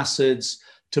amino acids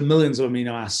to millions of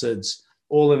amino acids,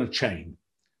 all in a chain.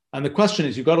 And the question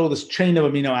is, you've got all this chain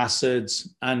of amino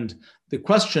acids, and the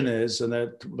question is, and there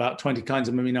are about 20 kinds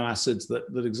of amino acids that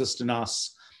exist in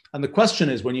us, and the question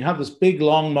is, when you have this big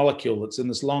long molecule that's in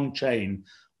this long chain,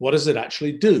 what does it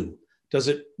actually do? Does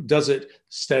it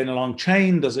stay in a long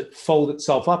chain? Does it fold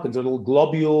itself up into a little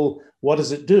globule? What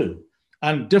does it do?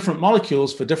 And different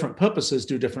molecules for different purposes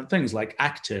do different things, like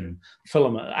actin,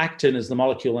 filament. Actin is the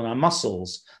molecule in our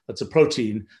muscles that's a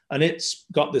protein, and it's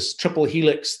got this triple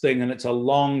helix thing, and it's a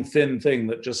long, thin thing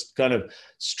that just kind of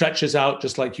stretches out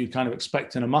just like you'd kind of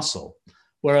expect in a muscle.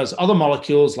 Whereas other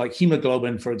molecules like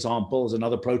hemoglobin, for example, is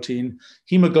another protein.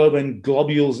 Hemoglobin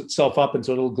globules itself up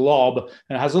into a little glob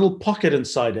and it has a little pocket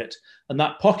inside it. And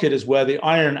that pocket is where the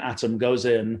iron atom goes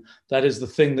in. That is the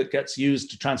thing that gets used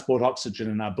to transport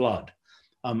oxygen in our blood.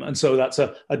 And so that's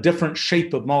a different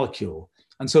shape of molecule.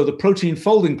 And so the protein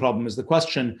folding problem is the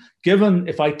question, given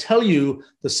if I tell you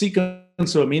the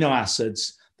sequence of amino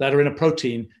acids that are in a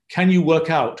protein, can you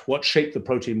work out what shape the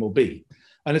protein will be?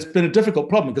 And it's been a difficult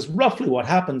problem because roughly what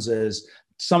happens is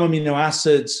some amino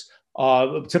acids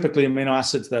are typically amino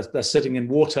acids that they're sitting in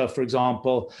water, for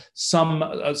example. Some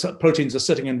proteins are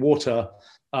sitting in water,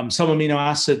 Some amino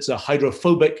acids are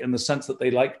hydrophobic in the sense that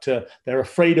they're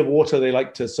afraid of water. They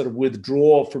like to sort of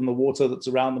withdraw from the water that's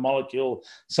around the molecule.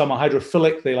 Some are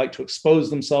hydrophilic. They like to expose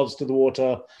themselves to the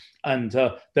water. And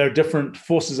there are different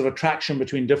forces of attraction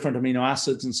between different amino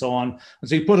acids and so on. And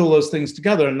so you put all those things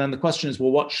together. And then the question is,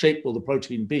 well, what shape will the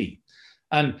protein be?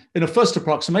 And in a first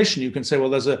approximation, you can say, well,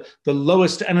 there's the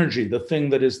lowest energy, the thing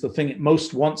that is the thing it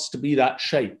most wants to be that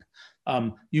shape.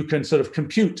 You can sort of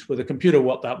compute with a computer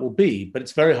what that will be, but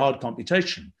it's very hard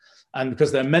computation. And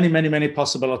because there are many, many, many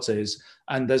possibilities,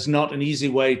 and there's not an easy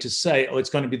way to say, oh, it's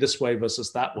going to be this way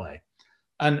versus that way.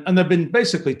 And there have been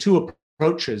basically two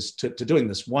approaches to doing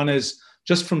this. One is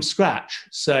just from scratch,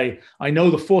 say, I know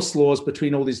the force laws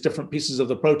between all these different pieces of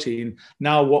the protein.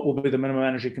 Now, what will be the minimum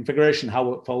energy configuration? How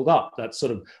will it fold up? That's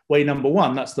sort of way number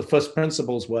one. That's the first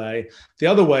principles way. The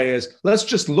other way is, let's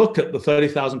just look at the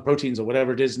 30,000 proteins or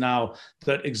whatever it is now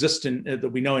that exist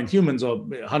that we know in humans, or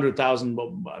 100,000,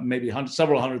 maybe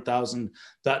several 100,000,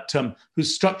 that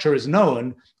whose structure is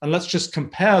known. And let's just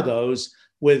compare those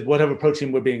with whatever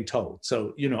protein we're being told.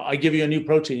 So, I give you a new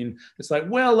protein. It's like,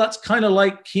 well, that's kind of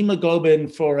like hemoglobin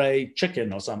for a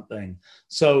chicken or something.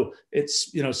 So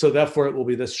it's, so therefore it will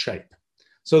be this shape.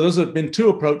 So those have been two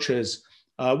approaches.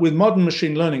 With modern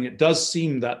machine learning, it does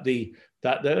seem that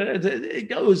it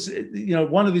goes,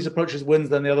 one of these approaches wins,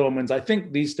 then the other one wins. I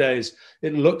think these days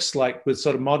it looks like with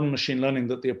sort of modern machine learning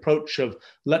that the approach of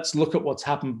let's look at what's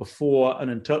happened before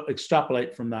and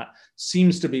extrapolate from that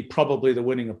seems to be probably the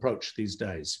winning approach these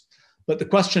days. But the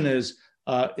question is,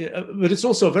 but it's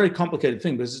also a very complicated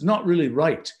thing, because it's not really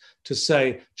right to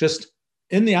say just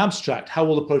in the abstract, how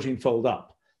will the protein fold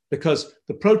up? Because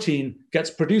the protein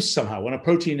gets produced somehow. When a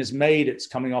protein is made, it's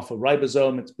coming off a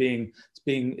ribosome. It's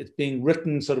being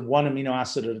written sort of one amino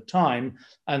acid at a time.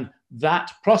 And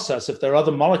that process, if there are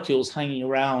other molecules hanging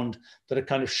around that are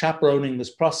kind of chaperoning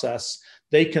this process,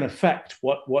 they can affect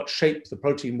what shape the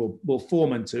protein will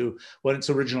form into when it's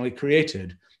originally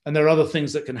created. And there are other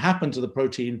things that can happen to the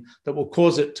protein that will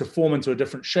cause it to form into a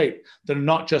different shape that are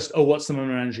not just, oh, what's the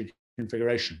minimum energy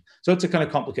configuration? So it's a kind of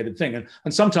complicated thing.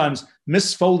 And sometimes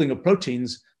misfolding of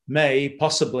proteins may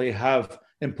possibly have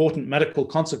important medical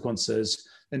consequences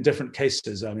in different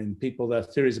cases. I mean, there are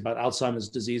theories about Alzheimer's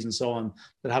disease and so on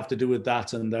that have to do with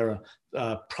that. And there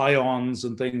are prions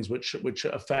and things which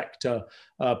affect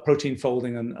protein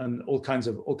folding and all kinds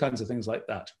of things like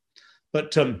that.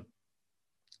 But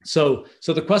so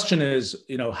the question is,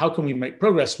 how can we make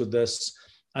progress with this?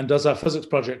 And does our physics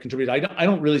project contribute? I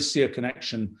don't really see a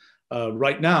connection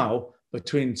right now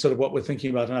between sort of what we're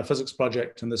thinking about in our physics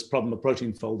project and this problem of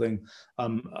protein folding.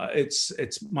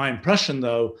 It's my impression,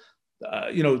 though,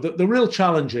 the real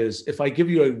challenge is, if I give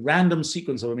you a random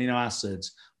sequence of amino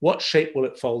acids, what shape will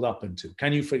it fold up into?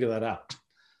 Can you figure that out?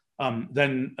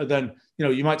 Then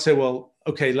you might say, well,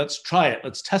 okay, let's try it,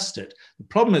 let's test it. The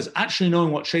problem is actually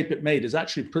knowing what shape it made is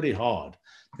actually pretty hard,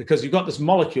 because you've got this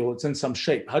molecule, it's in some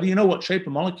shape. How do you know what shape a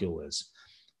molecule is?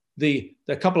 There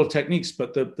are a couple of techniques,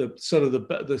 but the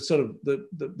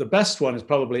best one is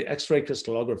probably X-ray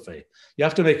crystallography. You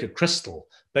have to make a crystal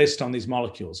based on these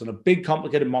molecules. And a big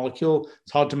complicated molecule,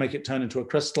 it's hard to make it turn into a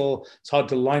crystal. It's hard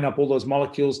to line up all those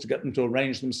molecules to get them to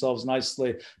arrange themselves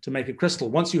nicely to make a crystal.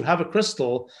 Once you have a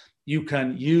crystal, you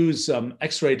can use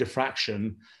X-ray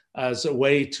diffraction as a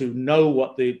way to know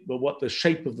what the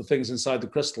shape of the things inside the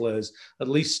crystal is, at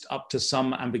least up to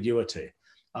some ambiguity.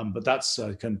 But that's,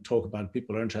 I can talk about if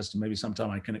people are interested. Maybe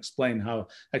sometime I can explain how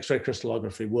X-ray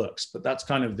crystallography works. But that's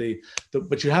kind of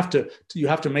but you have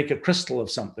to make a crystal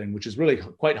of something, which is really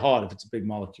quite hard if it's a big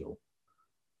molecule.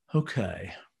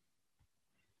 Okay.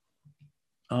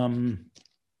 A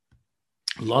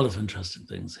lot of interesting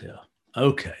things here.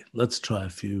 Okay, let's try a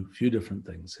few different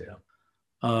things here.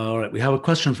 All right, we have a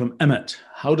question from Emmett.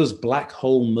 How does black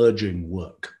hole merging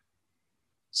work?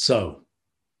 So,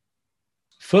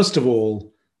 first of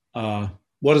all,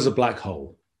 what is a black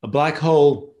hole? A black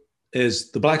hole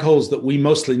is, the black holes that we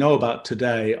mostly know about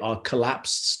today are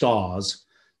collapsed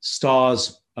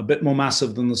stars a bit more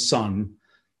massive than the sun.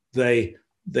 They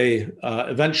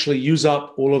eventually use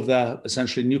up all of their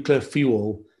essentially nuclear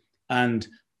fuel, and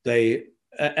they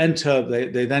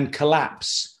then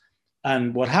collapse.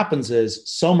 And what happens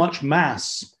is, so much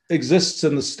mass exists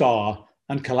in the star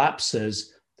and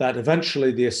collapses that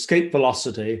eventually the escape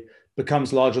velocity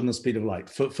becomes larger than the speed of light.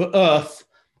 For Earth,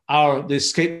 the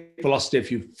escape velocity,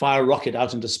 if you fire a rocket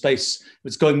out into space, if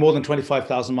it's going more than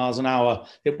 25,000 miles an hour,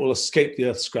 it will escape the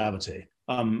Earth's gravity.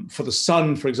 For the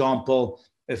sun, for example,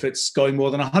 if it's going more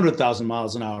than 100,000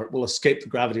 miles an hour, it will escape the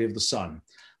gravity of the sun.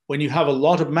 When you have a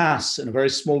lot of mass in a very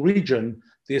small region,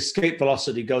 the escape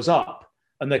velocity goes up.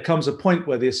 and there comes a point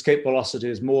where the escape velocity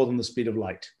is more than the speed of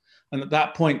light. And at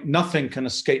that point, nothing can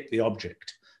escape the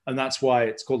object. And that's why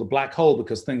it's called a black hole,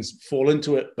 because things fall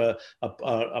into it,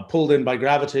 are pulled in by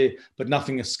gravity, but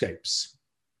nothing escapes.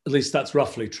 At least that's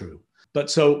roughly true. But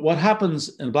so what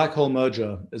happens in a black hole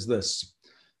merger is this.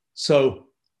 So,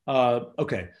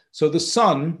 so the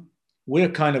sun, we're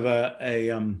kind of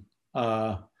the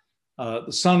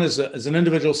sun is an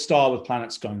individual star with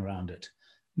planets going around it.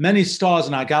 Many stars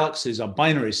in our galaxies are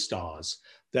binary stars.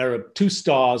 There are two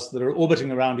stars that are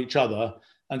orbiting around each other,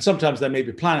 and sometimes there may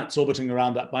be planets orbiting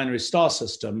around that binary star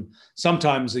system.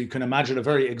 Sometimes you can imagine a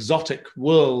very exotic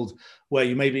world where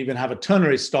you maybe even have a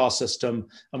ternary star system,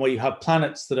 and where you have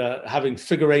planets that are having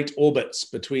figure-8 orbits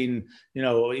between,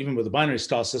 even with a binary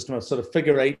star system, a sort of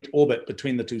figure-8 orbit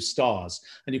between the two stars.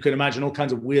 And you can imagine all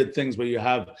kinds of weird things where you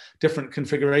have different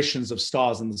configurations of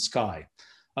stars in the sky.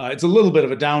 It's a little bit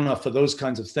of a downer for those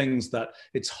kinds of things, that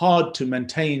it's hard to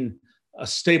maintain a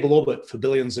stable orbit for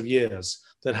billions of years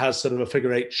that has sort of a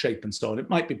figure-8 shape and so on. It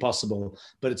might be possible,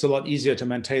 but it's a lot easier to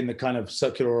maintain the kind of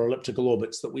circular or elliptical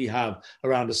orbits that we have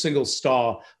around a single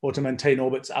star, or to maintain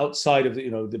orbits outside of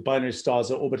the binary stars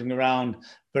are orbiting around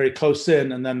very close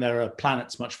in, and then there are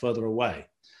planets much further away.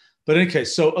 But in any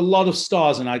case, so a lot of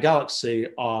stars in our galaxy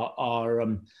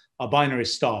are binary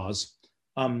stars.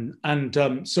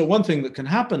 So one thing that can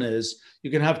happen is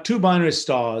you can have two binary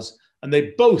stars, and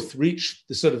they both reach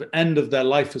the sort of end of their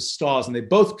life as stars, and they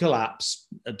both collapse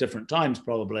at different times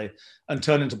probably and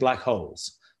turn into black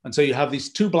holes. And so you have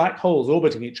these two black holes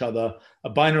orbiting each other, a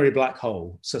binary black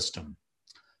hole system.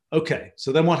 Okay,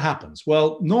 so then what happens?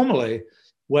 Well, normally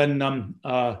when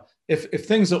if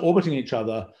things are orbiting each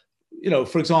other,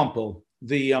 for example,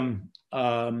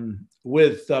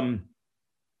 with the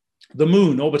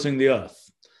moon orbiting the Earth,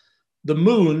 the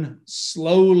moon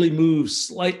slowly moves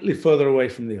slightly further away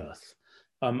from the Earth.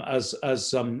 As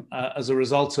a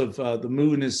result of the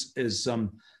moon is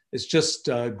just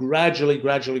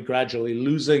gradually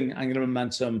losing angular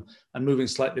momentum and moving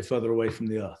slightly further away from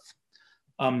the Earth.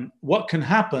 What can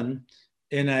happen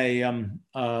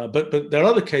but there are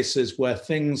other cases where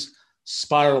things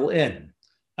spiral in,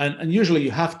 and usually you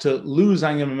have to lose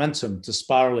angular momentum to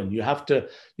spiral in. You have to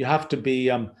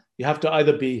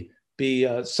either be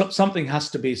something has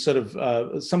to be sort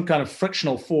of some kind of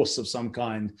frictional force of some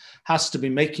kind has to be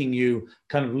making you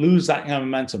kind of lose that kind of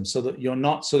momentum, so that you're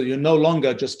no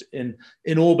longer just in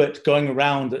orbit going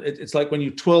around. It's like when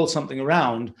you twirl something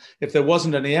around, if there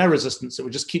wasn't any air resistance, it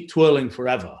would just keep twirling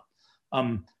forever.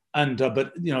 But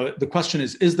the question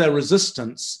is there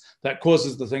resistance that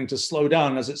causes the thing to slow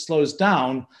down? As it slows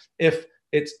down, if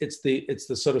it's the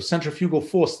sort of centrifugal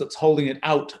force that's holding it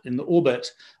out in the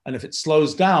orbit, and if it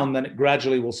slows down, then it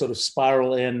gradually will sort of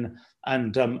spiral in,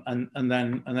 and then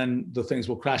the things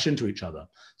will crash into each other.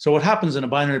 So what happens in a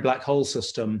binary black hole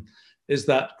system is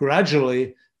that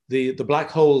gradually the black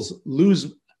holes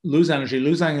lose energy,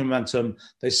 lose angular momentum,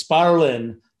 they spiral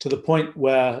in to the point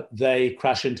where they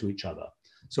crash into each other.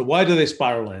 So why do they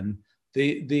spiral in?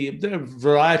 There are a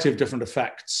variety of different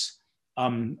effects.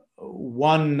 Some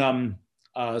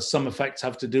effects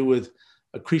have to do with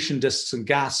accretion disks and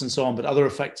gas and so on, but other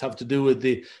effects have to do with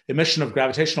the emission of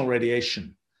gravitational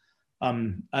radiation.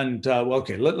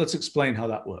 Let's explain how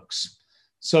that works.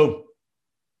 So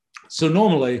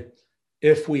normally,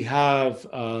 if we have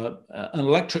an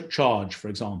electric charge, for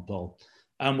example,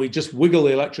 and we just wiggle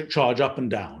the electric charge up and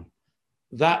down,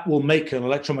 that will make an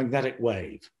electromagnetic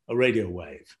wave, a radio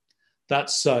wave.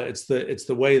 That's it's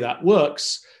the way that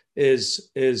works. Is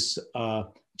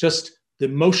just the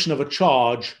motion of a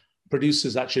charge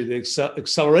produces, actually the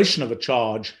acceleration of a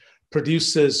charge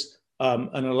produces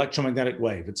an electromagnetic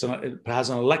wave. It has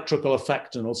an electrical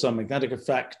effect and also a magnetic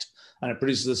effect, and it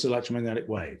produces this electromagnetic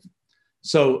wave.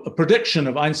 So a prediction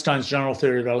of Einstein's general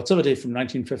theory of relativity from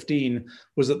 1915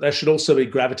 was that there should also be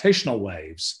gravitational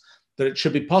waves, that it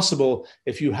should be possible,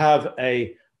 if you have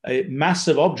a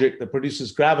massive object that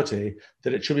produces gravity,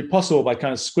 that it should be possible by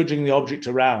kind of squidging the object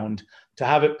around to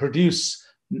have it produce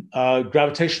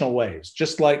gravitational waves.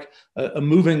 Just like a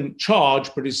moving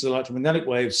charge produces electromagnetic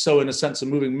waves, so in a sense a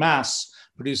moving mass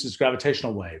produces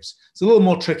gravitational waves. It's a little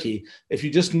more tricky. If you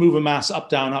just move a mass up,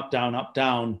 down, up, down, up,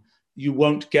 down, you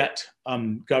won't get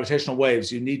gravitational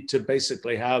waves. You need to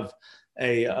basically have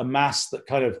a mass that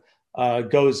kind of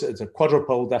goes, it's a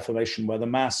quadrupole deformation where the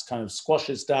mass kind of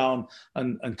squashes down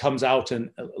and comes out and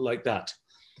like that.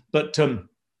 But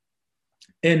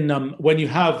when you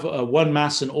have one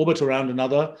mass in orbit around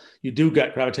another, you do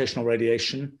get gravitational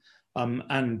radiation. In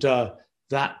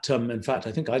fact,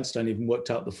 I think Einstein even worked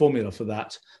out the formula for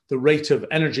that, the rate of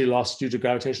energy loss due to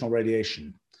gravitational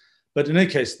radiation. But in any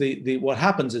case, what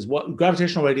happens is what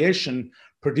gravitational radiation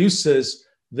produces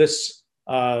this,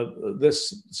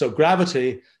 so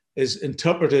gravity is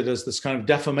interpreted as this kind of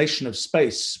deformation of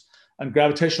space, and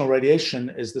gravitational radiation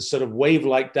is this sort of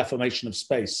wave-like deformation of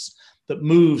space that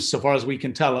moves, so far as we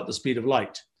can tell, at the speed of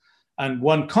light. And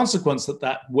one consequence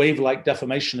that wave-like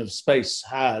deformation of space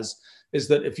has is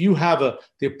that if you have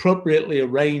the appropriately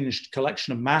arranged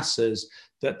collection of masses,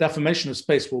 that deformation of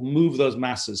space will move those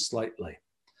masses slightly.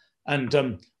 And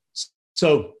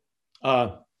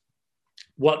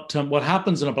what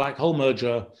happens in a black hole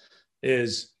merger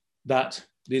is that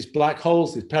these black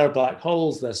holes, these pair of black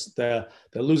holes, they're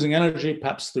losing energy,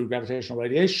 perhaps through gravitational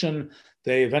radiation.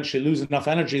 They eventually lose enough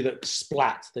energy that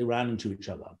splat, they ran into each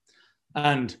other.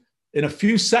 And in a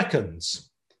few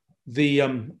seconds,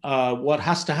 what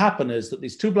has to happen is that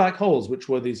these two black holes, which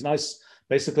were these nice,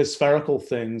 basically spherical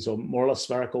things, or more or less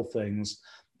spherical things,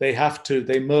 they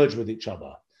merge with each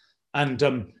other.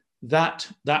 And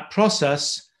that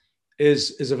process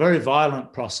is a very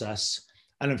violent process.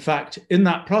 And in fact, in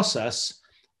that process,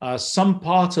 some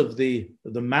part of the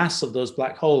mass of those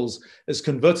black holes is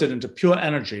converted into pure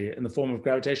energy in the form of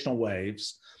gravitational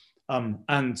waves.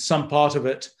 And some part of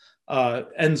it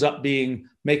ends up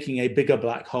making a bigger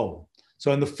black hole.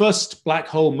 So in the first black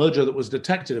hole merger that was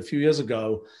detected a few years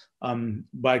ago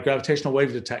by a gravitational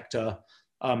wave detector,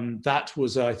 that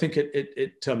was, I think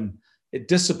it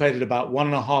dissipated about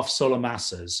 1.5 solar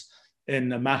masses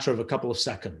in a matter of a couple of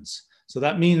seconds. So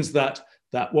that means that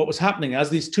what was happening as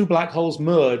these two black holes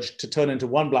merged to turn into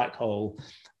one black hole,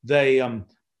 it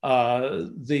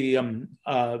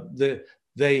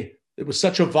was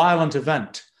such a violent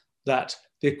event that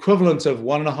the equivalent of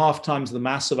 1.5 times the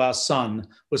mass of our sun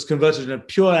was converted into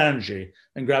pure energy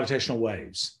and gravitational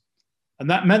waves. And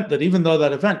that meant that even though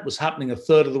that event was happening a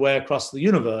third of the way across the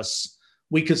universe,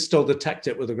 we could still detect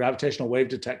it with a gravitational wave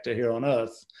detector here on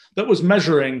Earth that was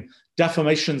measuring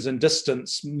deformations in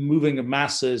distance, moving of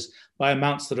masses by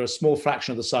amounts that are a small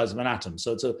fraction of the size of an atom.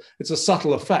 So it's a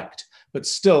subtle effect, but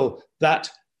still that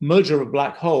merger of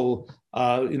black hole,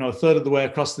 a third of the way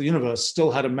across the universe,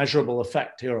 still had a measurable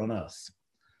effect here on Earth.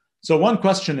 So one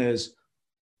question is,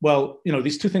 well,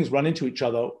 these two things run into each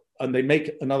other and they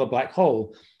make another black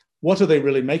hole. What are they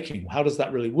really making? How does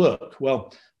that really work?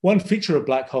 Well, one feature of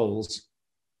black holes,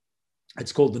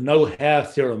 it's called the no-hair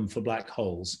theorem for black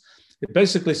holes. It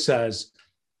basically says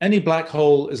any black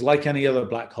hole is like any other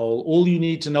black hole. All you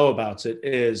need to know about it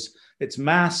is its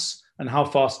mass and how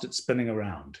fast it's spinning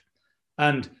around.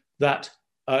 And that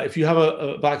if you have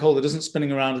a black hole that isn't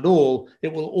spinning around at all,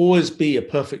 it will always be a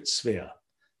perfect sphere.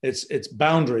 Its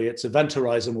boundary, its event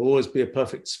horizon will always be a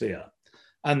perfect sphere.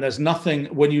 And there's nothing,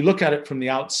 when you look at it from the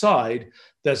outside,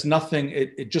 there's nothing,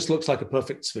 it just looks like a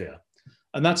perfect sphere.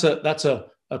 And that's a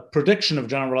prediction of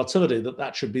general relativity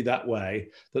that should be that way,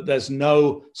 that there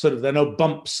are no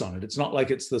bumps on it. It's not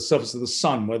like it's the surface of the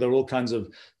sun where there are all kinds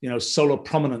of, solar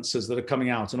prominences that are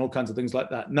coming out and all kinds of things like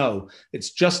that. No,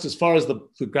 it's just as far as the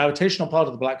gravitational part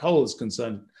of the black hole is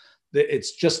concerned,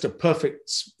 it's just a perfect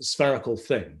spherical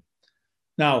thing.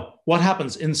 Now, what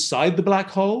happens inside the black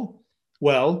hole?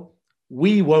 Well,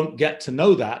 we won't get to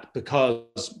know that because,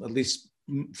 at least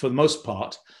for the most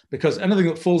part, because anything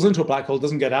that falls into a black hole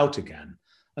doesn't get out again.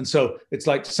 And so it's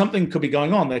like something could be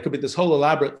going on. There could be this whole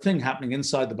elaborate thing happening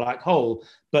inside the black hole,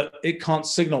 but it can't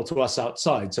signal to us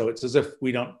outside. So it's as if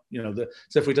we don't, as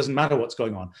if it doesn't matter what's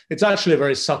going on. It's actually a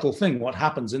very subtle thing. What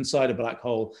happens inside a black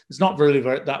hole is not really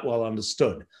that well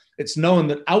understood. It's known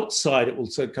that outside it will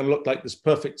kind of look like this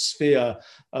perfect sphere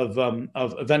of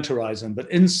event horizon,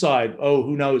 but inside,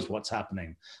 who knows what's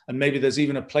happening? And maybe there's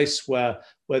even a place where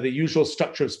the usual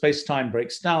structure of space-time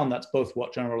breaks down. That's both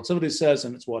what general relativity says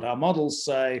and it's what our models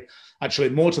say. Actually,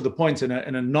 more to the point, in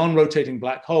a non-rotating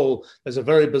black hole, there's a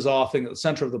very bizarre thing at the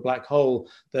center of the black hole.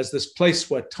 There's this place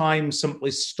where time simply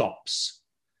stops,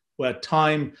 where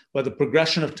the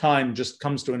progression of time just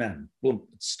comes to an end. Boom,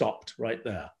 it stopped right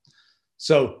there.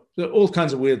 So all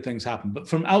kinds of weird things happen. But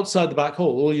from outside the black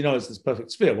hole, all you know is this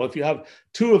perfect sphere. Well, if you have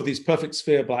two of these perfect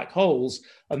sphere black holes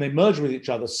and they merge with each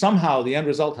other, somehow the end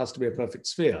result has to be a perfect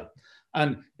sphere.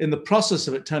 And in the process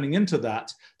of it turning into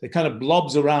that, it kind of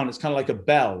blobs around. It's kind of like a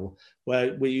bell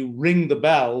where you ring the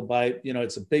bell by,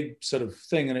 it's a big sort of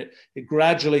thing. And it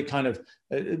gradually kind of,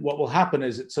 what will happen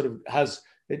is it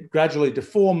gradually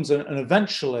deforms and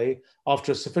eventually,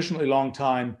 after a sufficiently long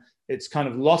time, it's kind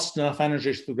of lost enough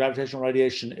energy through gravitational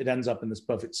radiation, it ends up in this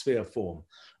perfect sphere form.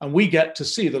 And we get to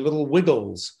see the little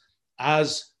wiggles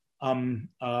as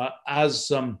that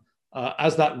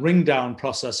ring down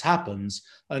process happens.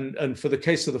 And for the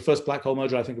case of the first black hole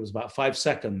merger, I think it was about 5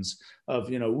 seconds of,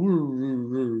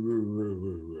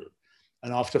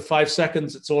 And after 5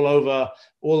 seconds, it's all over.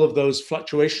 All of those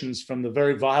fluctuations from the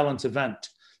very violent event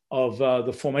of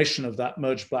the formation of that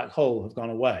merged black hole have gone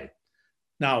away.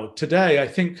 Now, today, I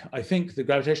think the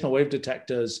gravitational wave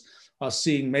detectors are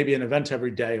seeing maybe an event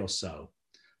every day or so.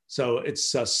 So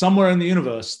it's somewhere in the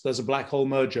universe, there's a black hole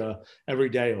merger every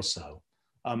day or so.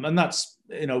 And that's,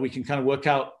 we can kind of work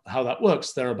out how that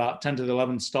works. There are about 10 to the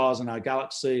 11 stars in our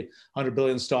galaxy, 100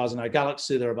 billion stars in our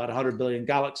galaxy. There are about 100 billion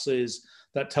galaxies.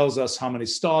 That tells us how many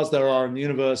stars there are in the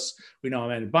universe. We know how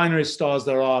many binary stars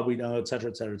there are. We know, et cetera,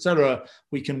 et cetera, et cetera.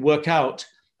 We can work out,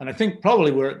 and I think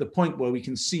probably we're at the point where we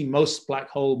can see most black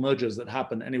hole mergers that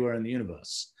happen anywhere in the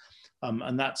universe.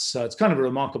 And that's it's kind of a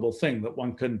remarkable thing that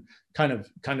one can kind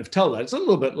of tell that. It's a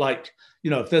little bit like,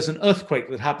 if there's an earthquake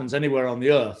that happens anywhere on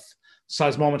the Earth,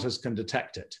 seismometers can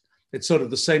detect it. It's sort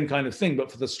of the same kind of thing,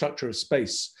 but for the structure of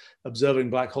space, observing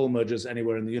black hole mergers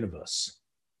anywhere in the universe.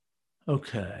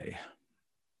 Okay.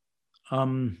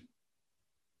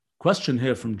 Question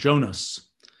here from Jonas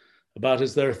about,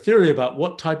 is there a theory about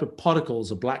what type of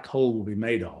particles a black hole will be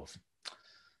made of?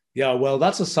 Yeah, well,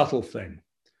 that's a subtle thing,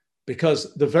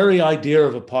 because the very idea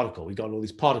of a particle, we got all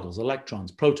these particles,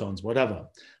 electrons, protons, whatever.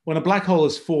 When a black hole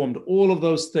is formed, all of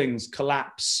those things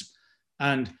collapse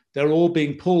and they're all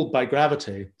being pulled by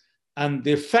gravity. And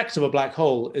the effect of a black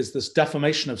hole is this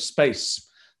deformation of space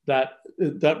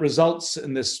that results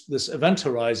in this event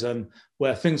horizon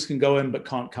where things can go in but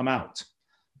can't come out.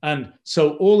 And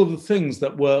so all of the things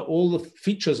that were all the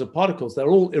features of particles, they're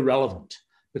all irrelevant,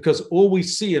 because all we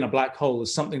see in a black hole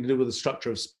is something to do with the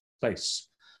structure of space.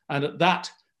 And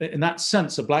in that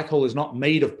sense, a black hole is not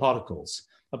made of particles.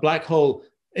 A black hole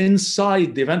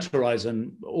inside the event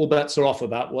horizon, all bets are off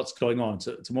about what's going on.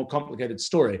 It's a more complicated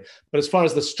story. But as far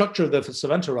as the structure of this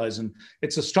event horizon,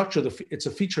 it's a structure, it's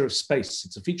a feature of space.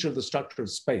 It's a feature of the structure of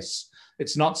space.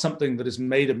 It's not something that is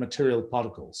made of material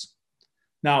particles.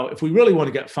 Now, if we really want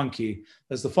to get funky,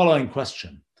 there's the following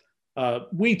question.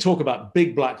 We talk about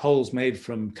big black holes made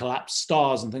from collapsed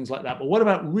stars and things like that, but what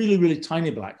about really, really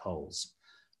tiny black holes?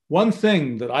 One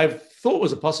thing that I've thought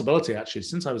was a possibility, actually,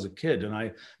 since I was a kid, and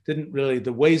I didn't really,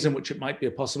 the ways in which it might be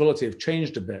a possibility have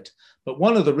changed a bit. But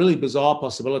one of the really bizarre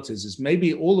possibilities is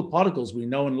maybe all the particles we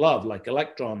know and love, like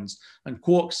electrons and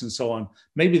quarks and so on,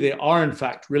 maybe they are in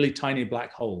fact really tiny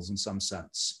black holes in some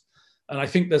sense. And I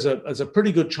think there's a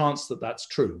pretty good chance that that's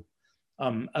true.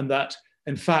 And that,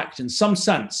 in fact, in some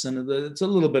sense, and it's a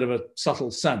little bit of a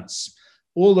subtle sense,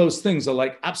 all those things are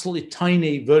like absolutely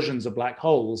tiny versions of black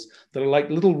holes that are like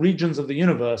little regions of the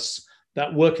universe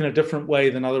that work in a different way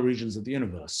than other regions of the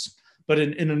universe. But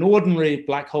in an ordinary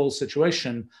black hole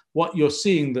situation, what you're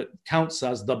seeing that counts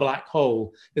as the black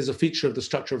hole is a feature of the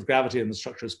structure of gravity and the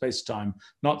structure of space-time,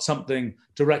 not something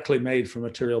directly made from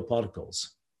material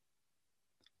particles.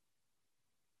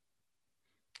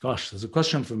 Gosh, there's a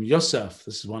question from Yosef.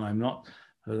 This is one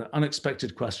an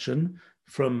unexpected question.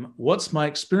 From, what's my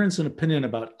experience and opinion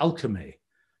about alchemy?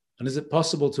 And is it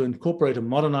possible to incorporate a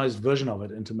modernized version of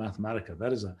it into Mathematica?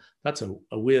 That's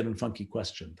a weird and funky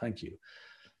question. Thank you.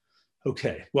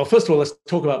 Okay, well, first of all, let's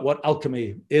talk about what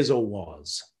alchemy is or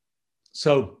was.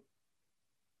 So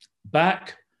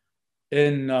back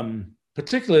in,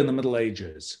 particularly in the Middle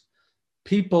Ages,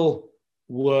 people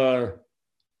were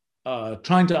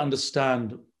trying to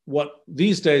understand what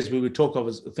these days we would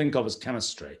think of as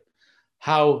chemistry.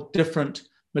 How different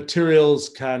materials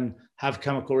can have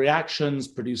chemical reactions,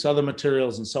 produce other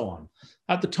materials, and so on.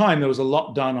 At the time, there was a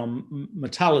lot done on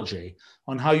metallurgy,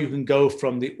 on how you can go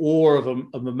from the ore of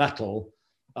a metal,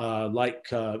 like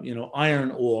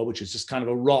iron ore, which is just kind of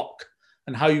a rock,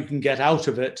 and how you can get out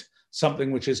of it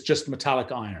something which is just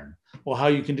metallic iron, or how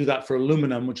you can do that for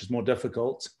aluminum, which is more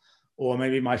difficult, or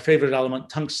maybe my favorite element,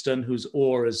 tungsten, whose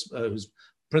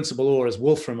principal ore is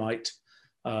wolframite,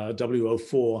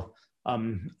 WO4.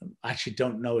 I actually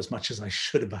don't know as much as I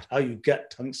should about how you get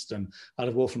tungsten out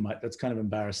of wolframite. That's kind of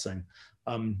embarrassing.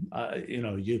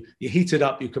 You heat it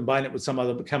up, you combine it with some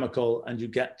other chemical, and you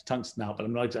get tungsten out, but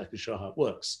I'm not exactly sure how it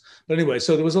works. But anyway,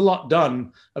 so there was a lot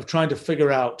done of trying to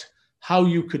figure out how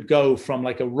you could go from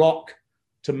like a rock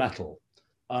to metal,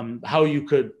 how you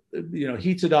could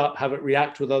heat it up, have it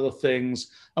react with other things.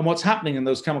 And what's happening in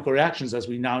those chemical reactions, as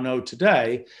we now know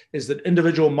today, is that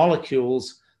individual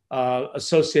molecules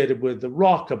associated with the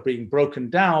rock are being broken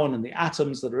down, and the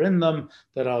atoms that are in them,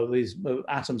 that are these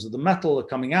atoms of the metal, are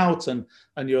coming out, and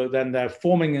they're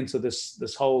forming into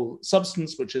this whole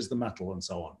substance, which is the metal, and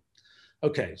so on.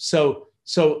 Okay, so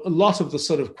a lot of the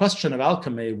sort of question of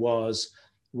alchemy was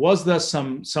there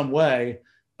some way?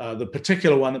 The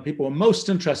particular one that people were most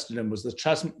interested in was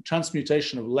the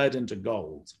transmutation of lead into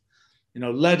gold.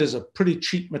 Lead is a pretty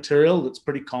cheap material that's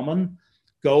pretty common.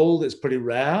 gold is pretty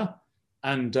rare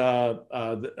and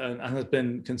has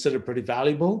been considered pretty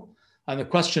valuable. And the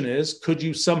question is, could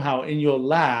you somehow in your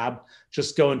lab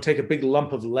just go and take a big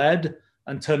lump of lead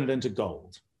and turn it into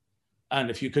gold? And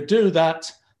if you could do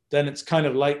that, then it's kind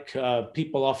of like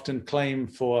people often claim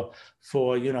for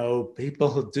people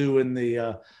who do in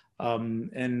the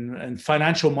in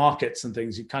financial markets and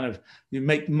things. You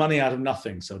make money out of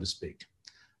nothing, so to speak.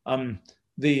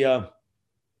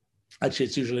 Actually,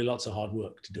 it's usually lots of hard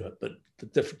work to do it, but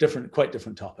quite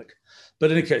different topic.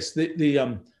 But in any case,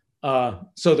 so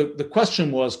the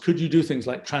question was, could you do things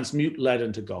like transmute lead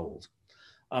into gold?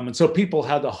 And so people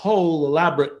had a whole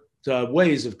elaborate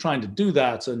ways of trying to do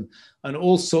that, and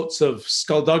all sorts of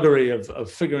skullduggery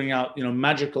of figuring out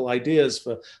magical ideas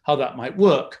for how that might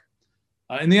work.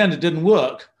 In the end, it didn't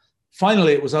work.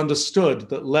 Finally, it was understood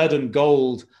that lead and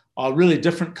gold are really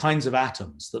different kinds of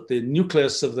atoms, that the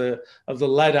nucleus of the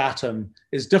lead atom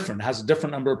is different, has a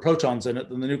different number of protons in it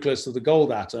than the nucleus of the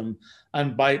gold atom.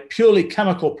 And by purely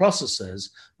chemical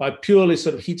processes, by purely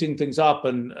sort of heating things up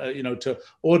and to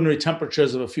ordinary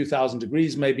temperatures of a few thousand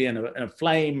degrees, maybe in a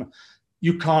flame,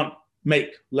 you can't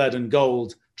make lead and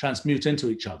gold transmute into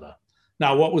each other.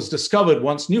 Now, what was discovered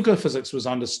once nuclear physics was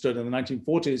understood in the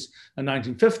 1940s and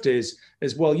 1950s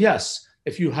is, well, yes,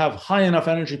 if you have high enough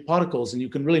energy particles and you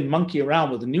can really monkey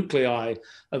around with the nuclei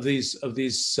of these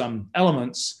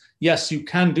elements, yes, you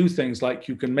can do things like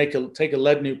you can take a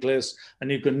lead nucleus and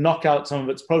you can knock out some of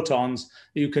its protons.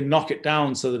 You can knock it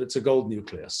down so that it's a gold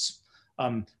nucleus.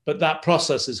 But that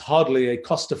process is hardly a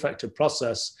cost-effective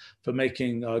process for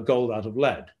making gold out of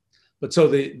lead. But so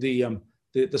the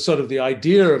sort of the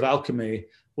idea of alchemy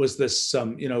was this,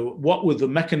 what were the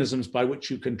mechanisms by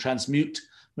which you can transmute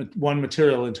one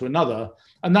material into another?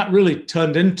 And that really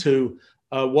turned into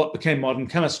what became modern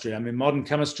chemistry. I mean, modern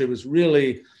chemistry was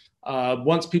really,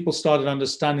 once people started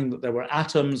understanding that there were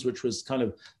atoms, which was kind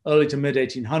of early to mid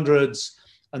 1800s,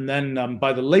 and then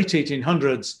by the late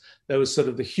 1800s, there was sort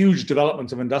of the huge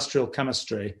development of industrial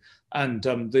chemistry and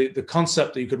the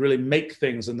concept that you could really make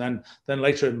things. And then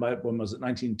later in, when was it,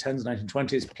 1910s,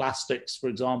 1920s, plastics, for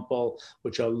example,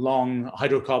 which are long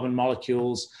hydrocarbon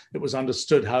molecules. It was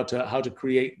understood how to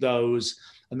create those.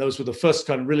 And those were the first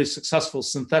kind of really successful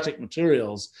synthetic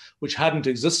materials, which hadn't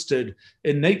existed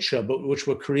in nature, but which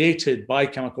were created by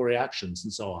chemical reactions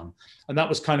and so on. And that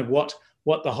was kind of what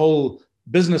the whole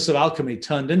business of alchemy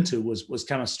turned into was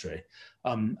chemistry.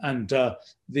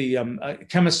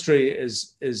 Chemistry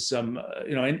is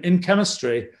in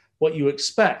chemistry, what you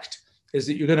expect is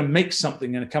that you're going to make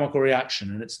something in a chemical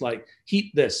reaction. And it's like,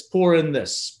 heat this, pour in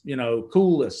this,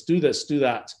 cool this, do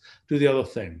that, do the other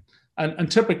thing.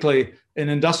 And typically in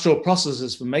industrial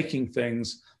processes for making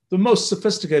things, the most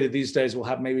sophisticated these days will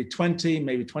have maybe 20,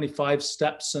 maybe 25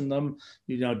 steps in them.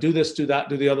 Do this, do that,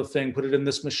 do the other thing, put it in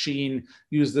this machine,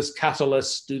 use this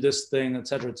catalyst, do this thing, et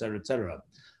cetera, et cetera, et cetera.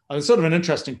 And it's sort of an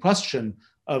interesting question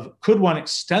of, could one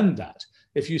extend that?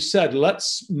 If you said,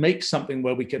 let's make something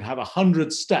where we can have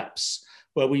 100 steps,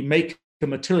 where we make a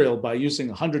material by using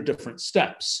 100 different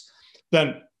steps,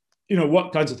 then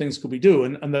what kinds of things could we do?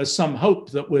 And there's some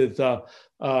hope that with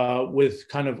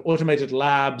kind of automated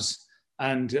labs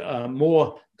and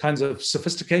more kinds of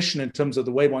sophistication in terms of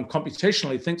the way one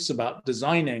computationally thinks about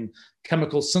designing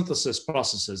chemical synthesis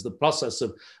processes, the process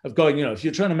of going, if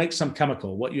you're trying to make some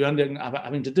chemical, what you end up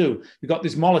having to do, you've got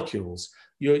these molecules,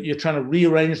 you're trying to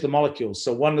rearrange the molecules.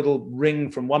 So one little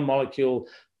ring from one molecule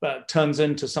turns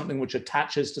into something which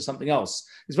attaches to something else.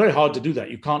 It's very hard to do that.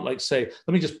 You can't say,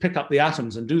 let me just pick up the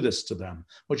atoms and do this to them.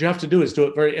 What you have to do is do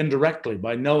it very indirectly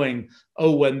by knowing,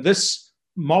 when this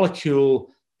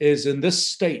molecule is in this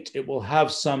state, it will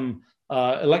have some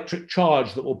electric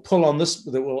charge that will pull on this,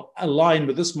 that will align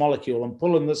with this molecule and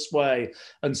pull in this way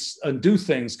and do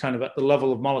things kind of at the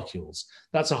level of molecules.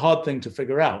 That's a hard thing to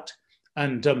figure out.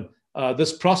 And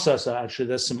this process, actually,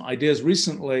 there's some ideas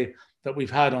recently that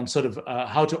we've had on sort of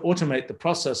how to automate the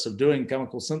process of doing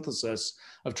chemical synthesis,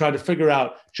 of trying to figure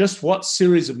out just what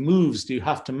series of moves do you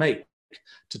have to make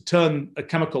to turn a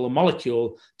chemical, a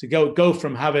molecule, to go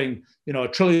from having a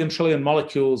trillion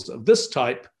molecules of this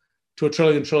type to a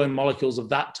trillion molecules of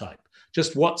that type.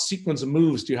 Just what sequence of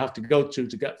moves do you have to go to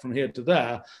get from here to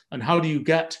there? And how do you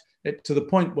get it to the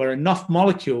point where enough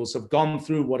molecules have gone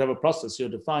through whatever process you're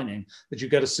defining that you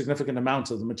get a significant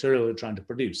amount of the material you're trying to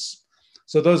produce?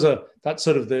 So that's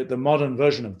sort of the modern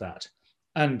version of that.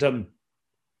 And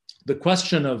the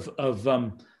question of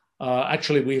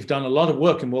actually, we've done a lot of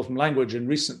work in Wolfram language in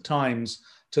recent times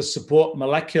to support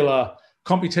molecular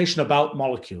computation about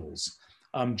molecules.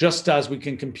 Just as we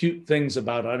can compute things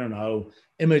about,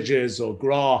 images or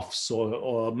graphs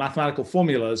or mathematical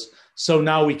formulas. So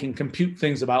now we can compute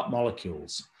things about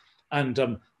molecules. And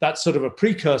that's sort of a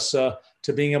precursor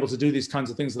to being able to do these kinds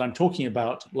of things that I'm talking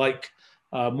about, like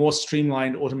more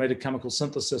streamlined automated chemical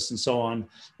synthesis and so on,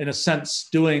 in a sense,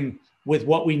 doing with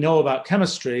what we know about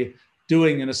chemistry,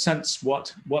 doing in a sense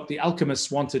what the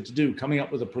alchemists wanted to do, coming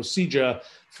up with a procedure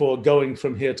for going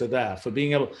from here to there, for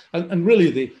being able, and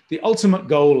really the ultimate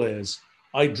goal is,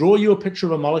 I draw you a picture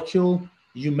of a molecule,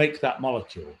 you make that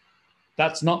molecule.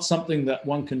 That's not something that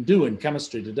one can do in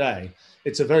chemistry today.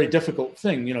 It's a very difficult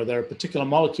thing. You know, there are particular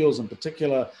molecules and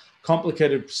particular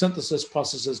complicated synthesis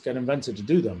processes get invented to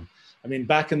do them. I mean,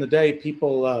 back in the day,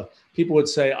 people would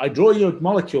say, I draw you a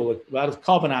molecule out of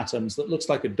carbon atoms that looks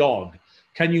like a dog.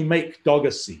 Can you make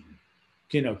dogacine?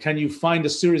 You know, can you find a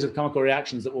series of chemical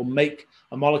reactions that will make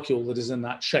a molecule that is in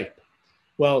that shape?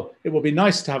 Well, it would be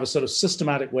nice to have a sort of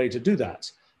systematic way to do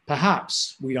that.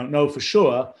 Perhaps, we don't know for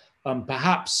sure,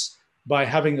 perhaps by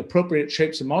having appropriate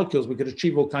shapes of molecules, we could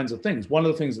achieve all kinds of things. One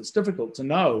of the things that's difficult to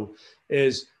know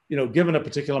is, you know, given a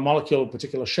particular molecule, a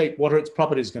particular shape, what are its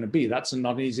properties going to be? That's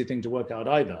not an easy thing to work out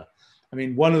either. I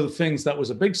mean, one of the things that was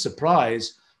a big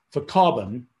surprise for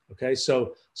carbon, okay,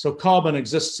 so carbon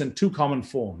exists in two common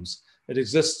forms. It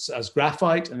exists as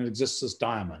graphite and it exists as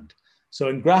diamond. So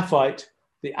in graphite,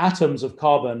 the atoms of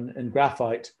carbon in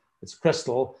graphite, it's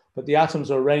crystal, but the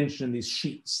atoms are arranged in these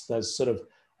sheets. There's sort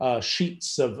of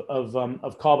sheets of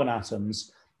carbon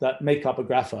atoms that make up a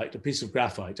graphite, a piece of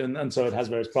graphite. And so it has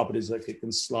various properties, like it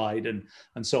can slide and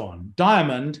so on.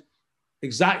 Diamond,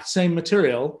 exact same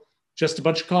material, just a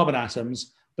bunch of carbon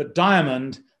atoms, but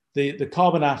diamond, the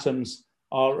carbon atoms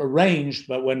are arranged,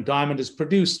 but when diamond is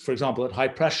produced, for example, at high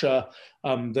pressure,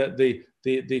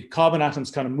 the carbon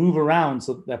atoms kind of move around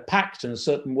so that they're packed in a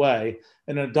certain way.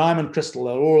 In a diamond crystal,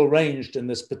 they're all arranged in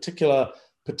this particular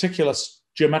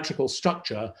geometrical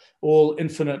structure, all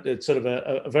infinite. It's sort of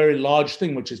a very large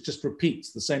thing, which is just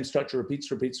repeats. The same structure repeats.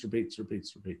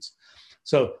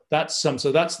 So that's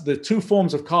the two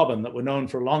forms of carbon that were known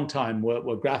for a long time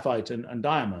were graphite and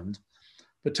diamond.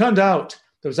 But it turned out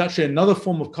there was actually another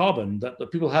form of carbon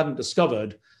that people hadn't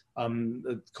discovered,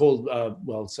 called,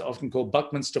 it's often called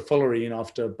Buckminster fullerene,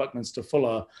 after Buckminster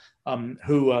Fuller, and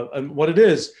what it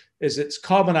is it's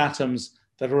carbon atoms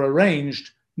that are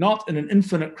arranged not in an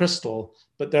infinite crystal,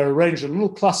 but they're arranged in a little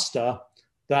cluster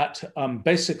that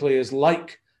basically is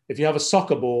like, if you have a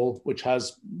soccer ball, which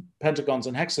has pentagons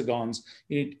and hexagons,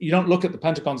 you don't look at the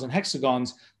pentagons and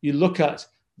hexagons, you look at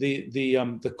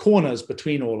the corners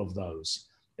between all of those.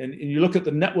 And you look at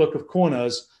the network of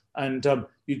corners, and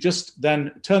you just then,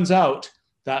 it turns out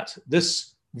that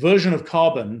this version of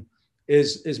carbon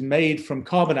is made from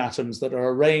carbon atoms that are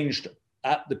arranged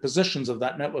at the positions of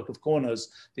that network of corners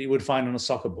that you would find on a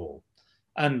soccer ball.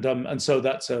 And so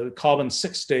that's a carbon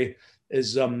 60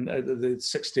 is the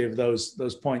 60 of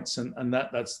those points, and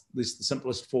that's at least the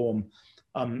simplest form.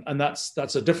 And that's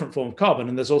a different form of carbon.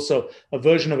 And there's also a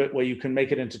version of it where you can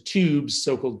make it into tubes,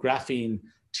 so-called graphene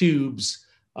tubes,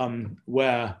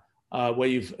 where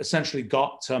you've essentially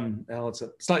got, it's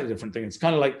a slightly different thing. It's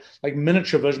kind of like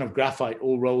miniature version of graphite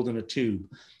all rolled in a tube.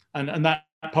 And that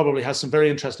probably has some very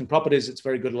interesting properties. It's a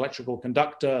very good electrical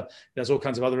conductor. It has all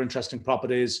kinds of other interesting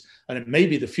properties. And it may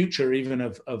be the future even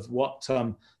of what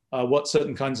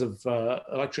certain kinds of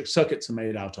electric circuits are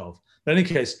made out of. But in any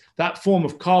case, that form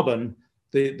of carbon,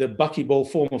 the buckyball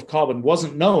form of carbon,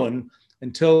 wasn't known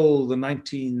until the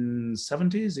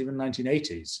 1970s, even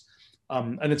 1980s.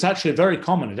 And it's actually very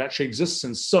common. It actually exists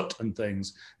in soot and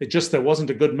things. It just, there wasn't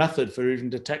a good method for even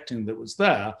detecting that it was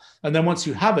there. And then once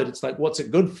you have it, it's like, what's it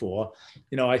good for?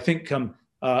 You know, I think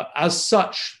as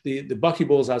such, the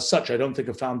buckyballs as such, I don't think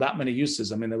have found that many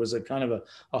uses. I mean, there was a kind of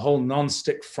a whole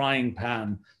non-stick frying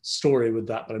pan story with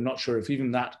that, but I'm not sure if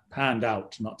even that panned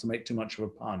out, not to make too much of a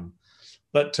pun.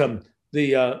 But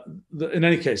in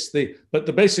any case, but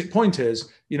the basic point is,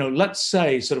 you know, let's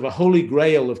say sort of a holy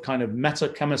grail of kind of meta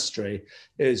chemistry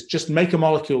is just make a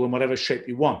molecule in whatever shape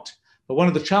you want. But one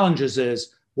of the challenges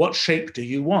is, what shape do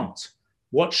you want?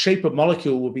 What shape of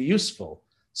molecule will be useful?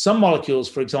 Some molecules,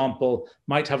 for example,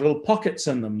 might have little pockets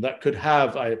in them that could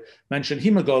have, I mentioned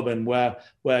hemoglobin, where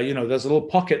you know, there's a little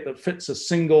pocket that fits a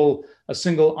single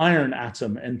iron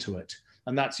atom into it.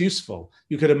 And that's useful.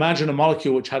 You could imagine a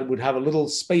molecule which would have a little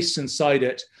space inside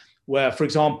it where, for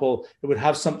example, it would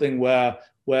have something where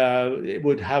it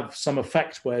would have some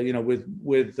effect where, you know,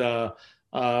 with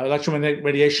electromagnetic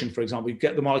radiation, for example. You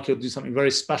get the molecule to do something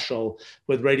very special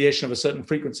with radiation of a certain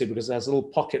frequency because it has a little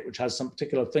pocket which has some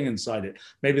particular thing inside it.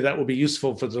 Maybe that will be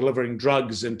useful for delivering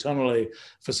drugs internally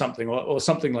for something, or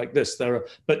something like this.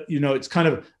 But it's kind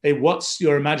of what's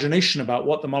your imagination about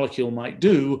what the molecule might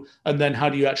do, and then how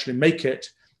do you actually make it?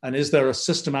 And is there a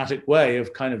systematic way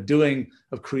of creating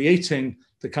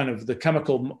the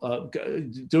chemical,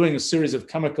 doing a series of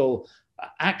chemical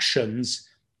actions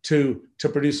to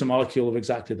produce a molecule of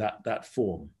exactly that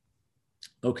form?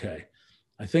 Okay,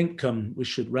 I think we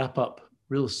should wrap up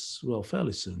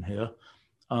fairly soon here.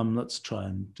 Let's try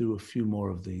and do a few more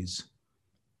of these.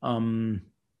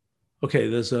 Okay,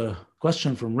 there's a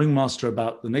question from Ringmaster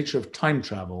about the nature of time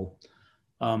travel,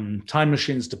 time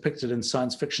machines depicted in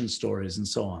science fiction stories, and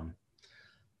so on.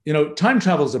 Time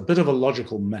travel is a bit of a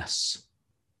logical mess.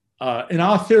 In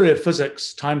our theory of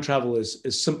physics, time travel is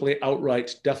simply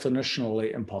outright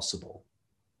definitionally impossible.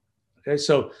 Okay,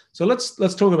 so let's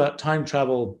talk about time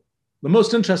travel. The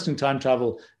most interesting time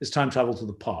travel is time travel to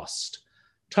the past.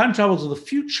 Time travel to the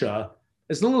future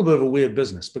is a little bit of a weird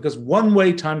business, because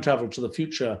one-way time travel to the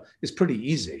future is pretty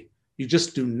easy. You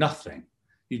just do nothing.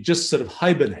 You just sort of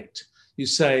hibernate. You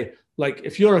say, like,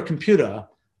 if you're a computer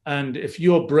and if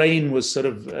your brain was sort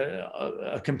of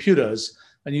a computer's,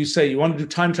 and you say you want to do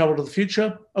time travel to the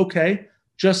future, okay,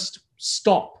 just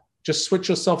stop, just switch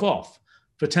yourself off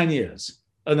for 10 years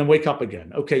and then wake up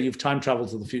again. Okay, you've time traveled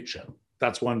to the future.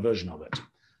 That's one version of it.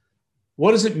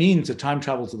 What does it mean to time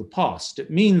travel to the past?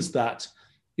 It means that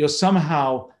you're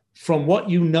somehow, from what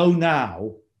you know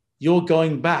now, you're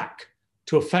going back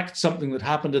to affect something that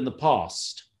happened in the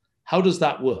past. How does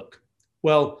that work?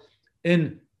 Well,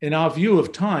 in our view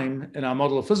of time, in our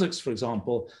model of physics, for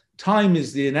example, time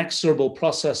is the inexorable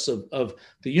process of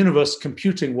the universe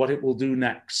computing what it will do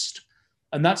next.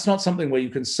 And that's not something where you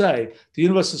can say, the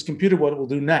universe has computed what it will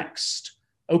do next.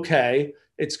 Okay,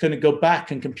 it's going to go back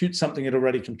and compute something it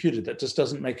already computed. That just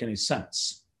doesn't make any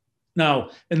sense. Now,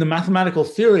 in the mathematical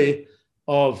theory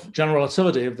of general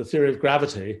relativity, of the theory of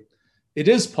gravity, it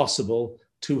is possible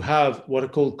to have what are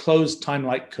called closed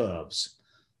time-like curves.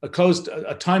 A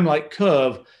time-like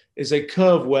curve is a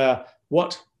curve where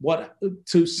what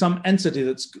to some entity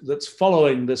that's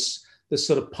following this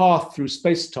sort of path through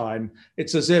space-time,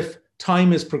 it's as if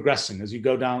time is progressing as you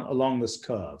go down along this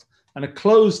curve. And a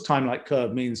closed time-like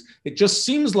curve means it just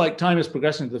seems like time is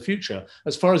progressing to the future.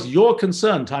 As far as you're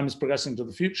concerned, time is progressing to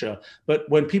the future. But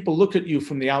when people look at you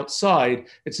from the outside,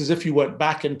 it's as if you went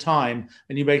back in time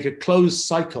and you make a closed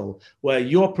cycle where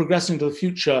you're progressing to the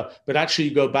future, but actually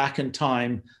you go back in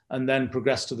time and then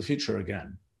progress to the future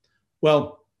again.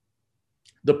 Well,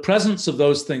 the presence of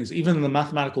those things, even in the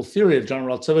mathematical theory of general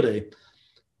relativity,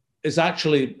 is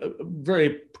actually a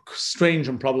very strange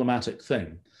and problematic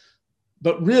thing.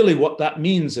 But really what that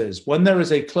means is, when there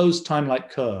is a closed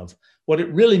time-like curve, what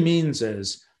it really means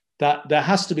is that there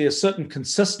has to be a certain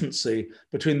consistency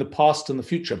between the past and the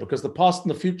future, because the past and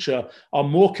the future are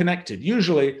more connected.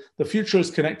 Usually the future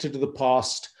is connected to the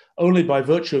past only by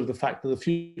virtue of the fact that the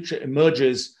future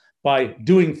emerges by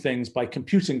doing things, by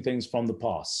computing things from the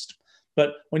past.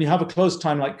 But when you have a closed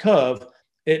time-like curve,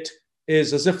 it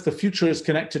is as if the future is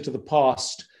connected to the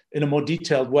past in a more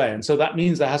detailed way. And so that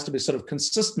means there has to be sort of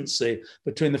consistency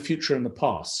between the future and the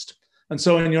past. And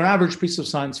so in your average piece of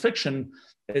science fiction,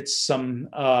 it's it's kind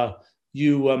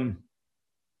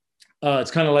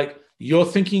of like you're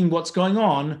thinking what's going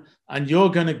on, and you're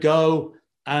going to go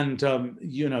and,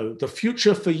 the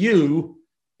future for you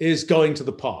is going to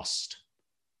the past.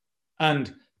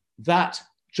 And that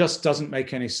just doesn't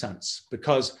make any sense,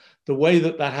 because the way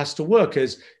that has to work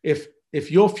is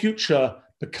if your future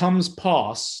becomes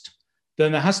past,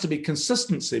 then there has to be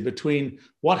consistency between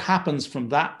what happens from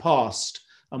that past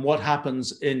and what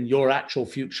happens in your actual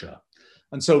future.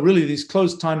 And so really these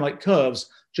closed time-like curves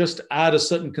just add a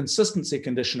certain consistency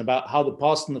condition about how the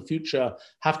past and the future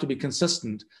have to be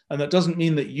consistent. And that doesn't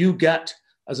mean that you get,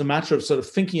 as a matter of sort of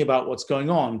thinking about what's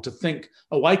going on, to think,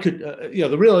 oh, I could,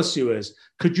 the real issue is,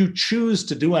 could you choose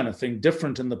to do anything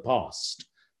different in the past?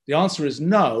 The answer is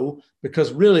no,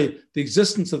 because really the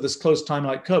existence of this closed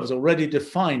time-like curve has already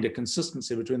defined a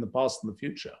consistency between the past and the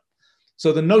future.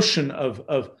 So the notion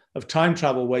of time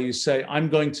travel, where you say, I'm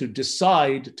going to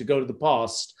decide to go to the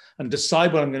past and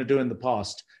decide what I'm going to do in the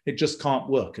past, it just can't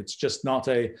work. It's just not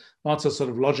a sort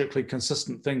of logically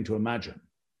consistent thing to imagine.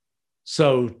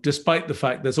 So despite the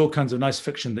fact there's all kinds of nice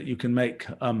fiction that you can make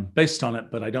based on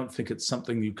it, but I don't think it's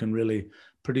something you can really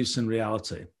produce in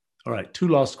reality. All right, two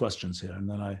last questions here, and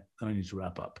then I need to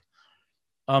wrap up.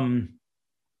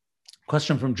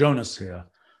 Question from Jonas here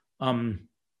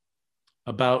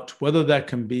about whether there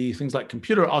can be things like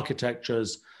computer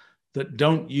architectures that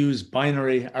don't use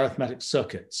binary arithmetic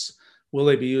circuits? Will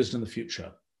they be used in the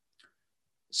future?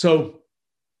 So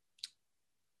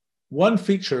one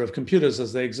feature of computers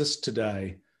as they exist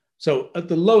today, so at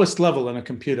the lowest level in a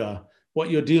computer, what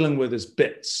you're dealing with is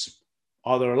bits.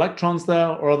 Are there electrons there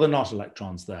or are there not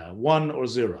electrons there? 1 or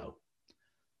 0?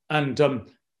 And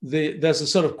there's a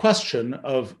sort of question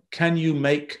of, can you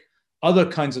make other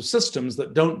kinds of systems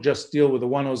that don't just deal with a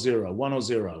 1 or 0, 1 or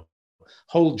 0,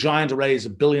 whole giant arrays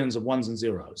of billions of ones and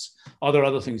zeros? Are there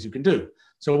other things you can do?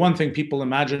 So one thing people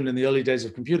imagined in the early days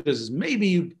of computers is maybe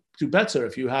you do better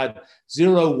if you had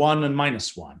 0, 1, and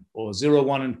 -1, or 0,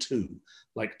 1, and 2,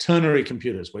 like ternary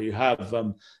computers where you have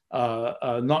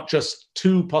not just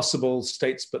 2 possible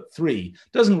states, but 3.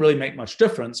 Doesn't really make much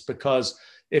difference, because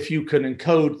if you can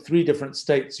encode 3 different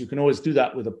states, you can always do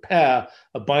that with a pair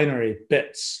of binary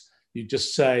bits. You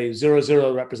just say 0,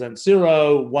 0 represents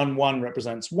 0, 1, 1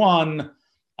 represents 1,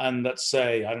 and let's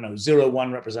say, I don't know, 0,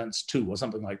 1 represents 2 or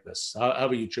something like this,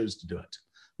 however you choose to do it.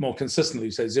 More consistently,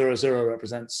 you say 0, 0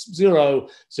 represents 0,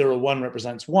 0, 1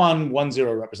 represents 1, 1,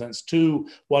 0 represents 2,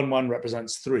 1, 1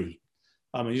 represents 3.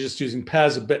 And you're just using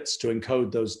pairs of bits to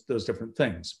encode those different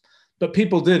things. But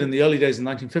people did in the early days, in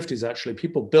the 1950s, actually,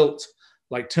 people built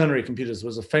like ternary computers. There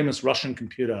was a famous Russian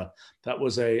computer that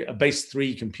was a base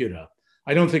 3 computer.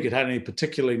 I don't think it had any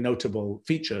particularly notable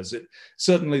features.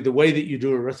 Certainly the way that you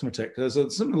do arithmetic, there's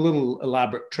some little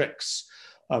elaborate tricks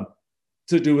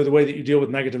to do with the way that you deal with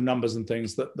negative numbers and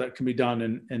things that can be done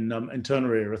in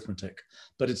ternary arithmetic,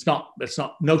 but it's not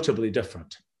notably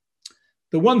different.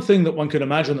 The one thing that one could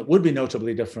imagine that would be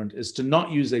notably different is to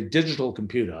not use a digital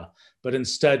computer, but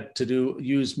instead to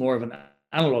use more of an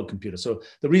analog computer. So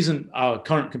the reason our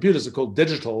current computers are called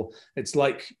digital, it's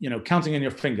like, counting in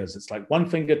your fingers. It's like 1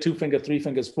 finger, 2 finger, 3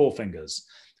 fingers, 4 fingers.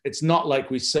 It's not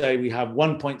like we say we have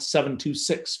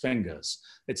 1.726 fingers.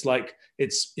 It's like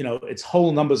it's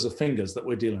whole numbers of fingers that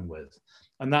we're dealing with.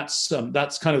 And that's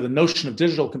kind of the notion of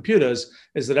digital computers,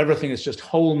 is that everything is just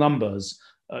whole numbers,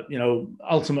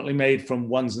 ultimately made from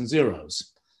ones and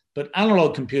zeros. But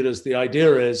analog computers, the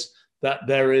idea is that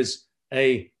there is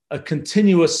a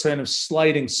continuous kind of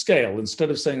sliding scale. Instead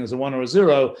of saying there's a 1 or a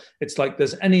 0, it's like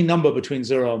there's any number between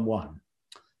 0 and 1.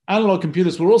 Analog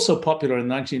computers were also popular in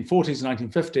the 1940s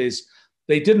and 1950s.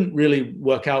 They didn't really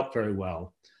work out very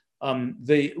well.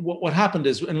 What happened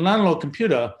is, in an analog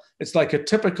computer, it's like a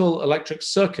typical electric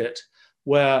circuit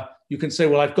where you can say,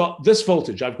 well, I've got this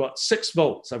voltage, I've got 6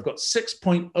 volts, I've got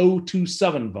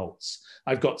 6.027 volts,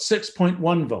 I've got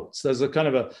 6.1 volts. There's a kind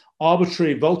of an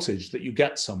arbitrary voltage that you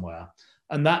get somewhere.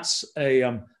 And that's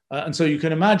and so you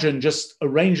can imagine just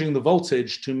arranging the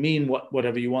voltage to mean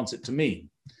whatever you want it to mean.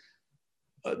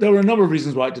 There were a number of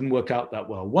reasons why it didn't work out that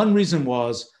well. One reason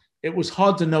was it was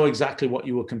hard to know exactly what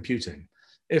you were computing.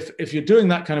 If you're doing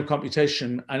that kind of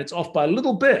computation and it's off by a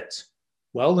little bit,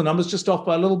 well, the number's just off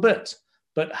by a little bit.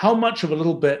 But how much of a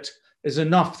little bit is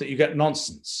enough that you get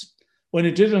nonsense? When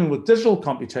you're dealing with digital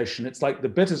computation, it's like the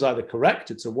bit is either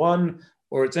correct, it's a 1,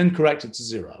 or it's incorrect, it's a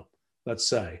 0, let's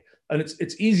say. And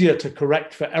it's easier to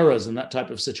correct for errors in that type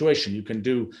of situation. You can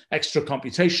do extra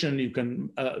computation. You can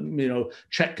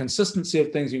check consistency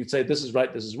of things. You can say, this is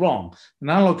right, this is wrong. An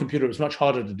analog computer was much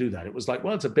harder to do that. It was like,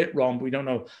 well, it's a bit wrong, but we don't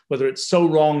know whether it's so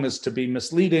wrong as to be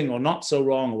misleading or not so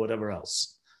wrong or whatever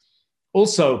else.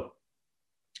 Also,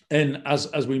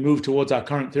 as we move towards our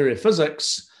current theory of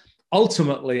physics,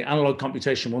 ultimately, analog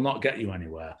computation will not get you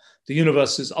anywhere. The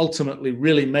universe is ultimately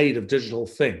really made of digital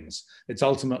things. It's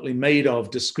ultimately made of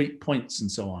discrete points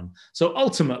and so on. So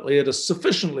ultimately, at a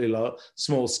sufficiently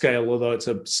small scale, although it's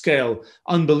a scale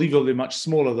unbelievably much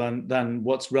smaller than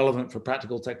what's relevant for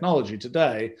practical technology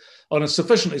today, on a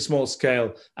sufficiently small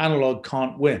scale, analog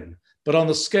can't win. But on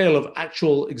the scale of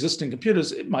actual existing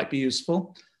computers, it might be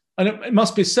useful. And it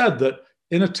must be said that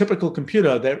in a typical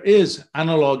computer, there is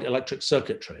analog electric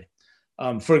circuitry.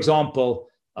 For example,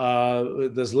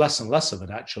 there's less and less of it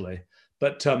actually,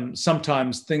 but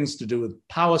sometimes things to do with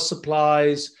power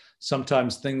supplies,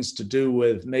 sometimes things to do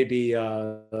with maybe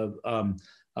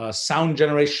sound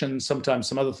generation, sometimes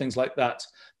some other things like that.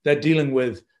 They're dealing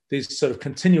with these sort of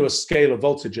continuous scale of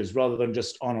voltages rather than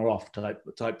just on or off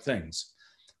type things.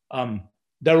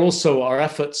 There also are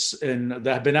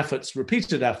there have been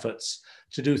repeated efforts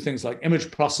to do things like image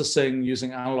processing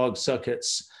using analog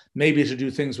circuits, maybe to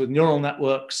do things with neural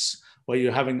networks, where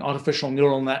you're having artificial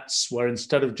neural nets, where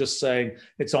instead of just saying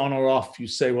it's on or off, you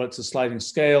say, well, it's a sliding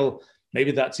scale.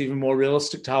 Maybe that's even more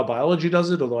realistic to how biology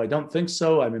does it, although I don't think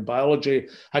so. I mean, biology,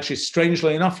 actually,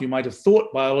 strangely enough, you might have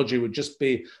thought biology would just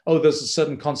be, oh, there's a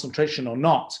certain concentration or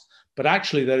not. But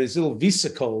actually, there is little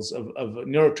vesicles of a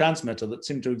neurotransmitter that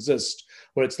seem to exist,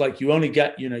 where it's like you only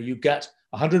get, you get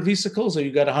 100 vesicles or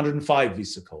you get 105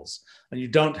 vesicles, and you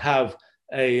don't have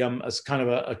a kind of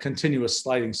a continuous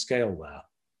sliding scale there.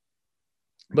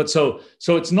 But so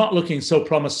it's not looking so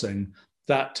promising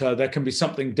that there can be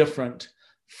something different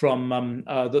from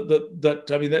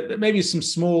there may be some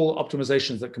small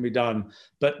optimizations that can be done,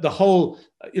 but the whole,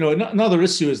 another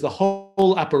issue is the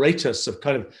whole apparatus of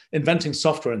kind of inventing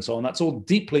software and so on. That's all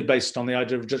deeply based on the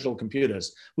idea of digital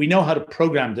computers. We know how to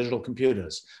program digital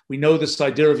computers. We know this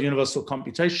idea of universal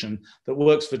computation that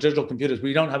works for digital computers.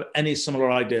 We don't have any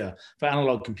similar idea for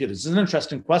analog computers. It's an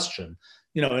interesting question.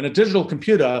 In a digital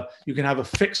computer, you can have a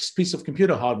fixed piece of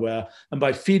computer hardware, and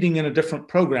by feeding in a different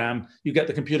program, you get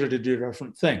the computer to do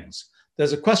different things.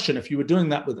 There's a question, if you were doing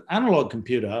that with an analog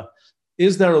computer,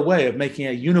 is there a way of making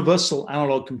a universal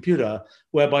analog computer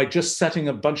whereby just setting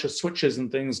a bunch of switches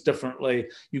and things differently,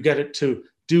 you get it to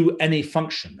do any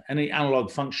function, any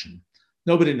analog function?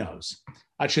 Nobody knows.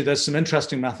 Actually, there's some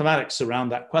interesting mathematics around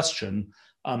that question,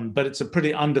 but it's a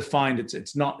pretty undefined,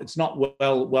 it's not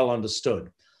well understood.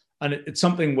 And it's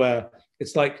something where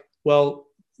it's like, well,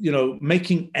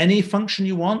 making any function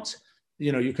you want,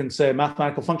 you can say a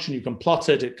mathematical function, you can plot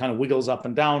it, it kind of wiggles up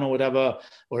and down or whatever,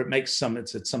 or it makes some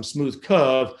smooth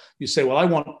curve. You say, well, I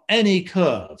want any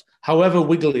curve, however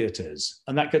wiggly it is.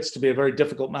 And that gets to be a very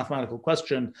difficult mathematical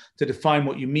question to define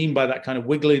what you mean by that kind of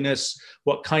wiggliness,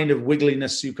 what kind of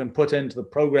wiggliness you can put into the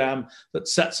program that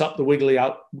sets up the wiggly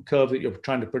out curve that you're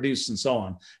trying to produce and so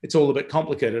on. It's all a bit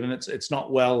complicated and it's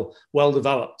not well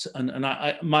developed. And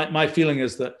my feeling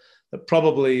is that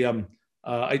probably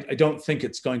I don't think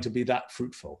it's going to be that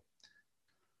fruitful.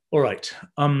 All right.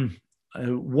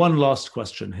 One last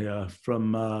question here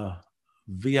from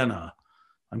Vienna.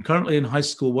 I'm currently in high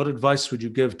school. What advice would you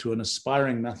give to an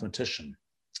aspiring mathematician?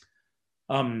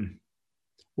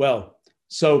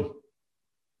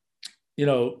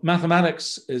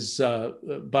 Mathematics is,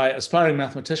 by aspiring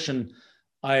mathematician,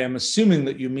 I am assuming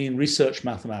that you mean research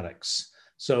mathematics.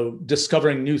 So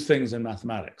discovering new things in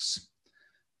mathematics.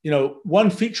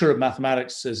 One feature of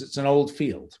mathematics is it's an old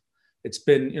field. It's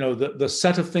been, the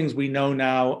set of things we know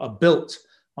now are built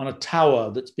on a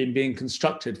tower that's been being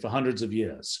constructed for hundreds of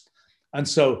years. And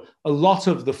so a lot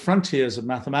of the frontiers of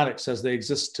mathematics as they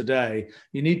exist today,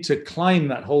 you need to climb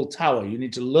that whole tower. You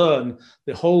need to learn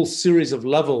the whole series of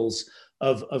levels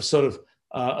of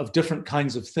different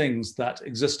kinds of things that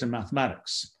exist in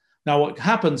mathematics. Now, what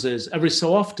happens is every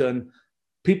so often,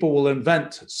 people will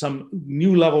invent some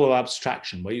new level of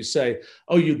abstraction where you say,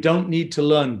 oh, you don't need to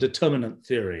learn determinant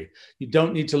theory. You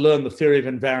don't need to learn the theory of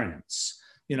invariance.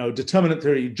 Determinant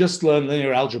theory, you just learn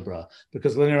linear algebra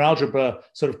because linear algebra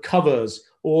sort of covers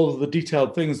all of the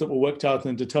detailed things that were worked out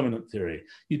in determinant theory.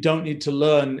 You don't need to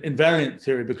learn invariant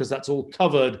theory because that's all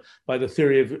covered by the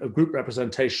theory of group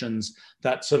representations,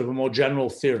 that's sort of a more general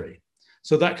theory.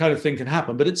 So that kind of thing can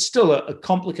happen, but it's still a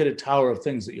complicated tower of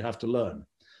things that you have to learn.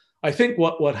 I think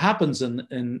what happens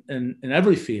in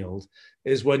every field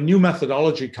is when new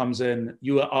methodology comes in,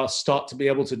 you start to be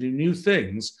able to do new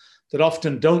things that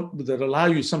that allow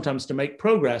you sometimes to make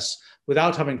progress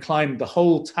without having climbed the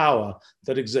whole tower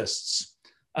that exists.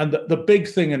 And the big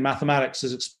thing in mathematics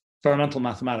is experimental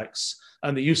mathematics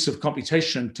and the use of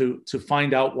computation to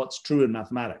find out what's true in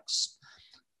mathematics.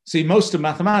 See, most of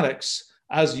mathematics,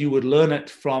 as you would learn it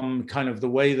from kind of the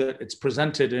way that it's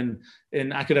presented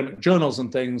in academic journals and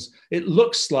things, it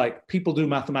looks like people do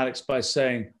mathematics by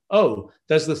saying, oh,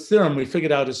 there's the theorem we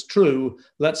figured out is true.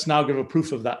 Let's now give a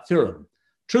proof of that theorem.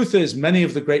 Truth is, many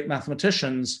of the great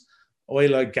mathematicians,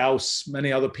 Euler, Gauss,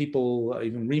 many other people,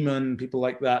 even Riemann, people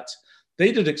like that,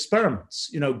 they did experiments.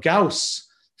 Gauss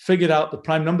figured out the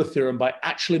prime number theorem by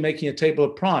actually making a table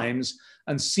of primes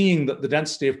and seeing that the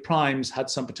density of primes had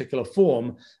some particular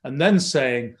form, and then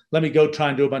saying, let me go try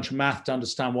and do a bunch of math to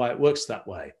understand why it works that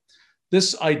way.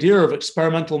 This idea of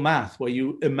experimental math, where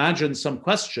you imagine some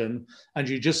question and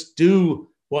you just do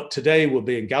what today will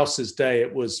be, in Gauss's day,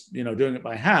 it was doing it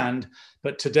by hand,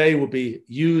 but today will be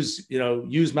use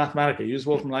Mathematica, use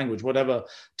Wolfram language, whatever,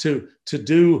 to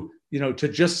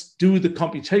just do the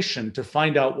computation to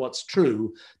find out what's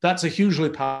true. That's a hugely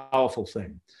powerful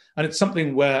thing. And it's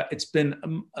something where it's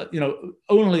been,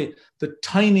 only the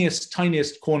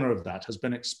tiniest corner of that has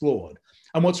been explored.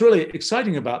 And what's really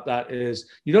exciting about that is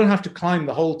you don't have to climb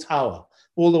the whole tower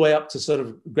all the way up to sort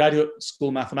of graduate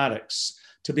school mathematics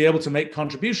to be able to make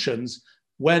contributions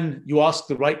when you ask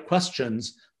the right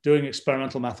questions doing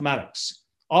experimental mathematics.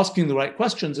 Asking the right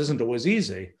questions isn't always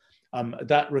easy.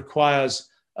 That requires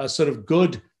a sort of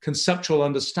good conceptual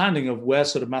understanding of where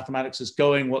sort of mathematics is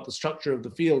going, what the structure of the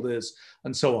field is,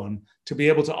 and so on, to be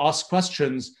able to ask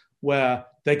questions where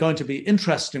they're going to be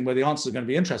interesting, where the answers are going to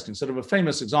be interesting. Sort of a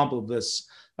famous example of this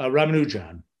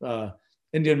Ramanujan,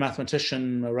 Indian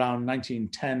mathematician around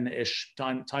 1910-ish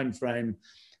time frame.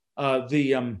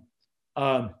 He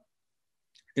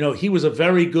was a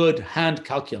very good hand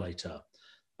calculator,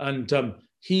 and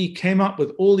he came up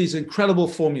with all these incredible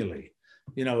formulae.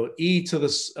 E to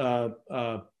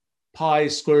the pi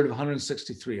square root of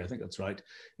 163, I think that's right,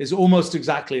 is almost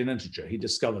exactly an integer. He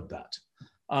discovered that.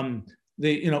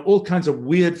 All kinds of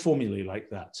weird formulae like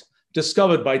that,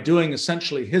 discovered by doing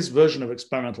essentially his version of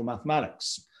experimental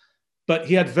mathematics. But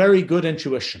he had very good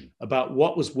intuition about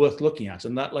what was worth looking at.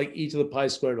 And that, like e to the pi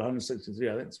squared of 163,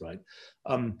 I think that's right,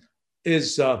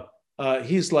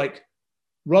 he's like,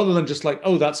 rather than just like,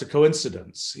 oh, that's a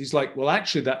coincidence, he's like, well,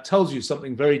 actually, that tells you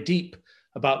something very deep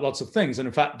about lots of things. And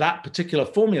in fact, that particular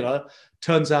formula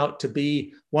turns out to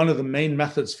be one of the main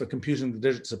methods for computing the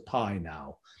digits of pi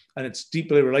now. And it's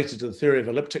deeply related to the theory of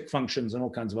elliptic functions and all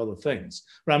kinds of other things.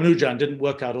 Ramanujan didn't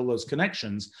work out all those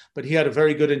connections, but he had a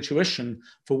very good intuition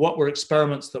for what were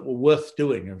experiments that were worth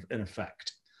doing, in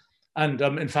effect. And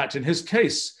in fact, in his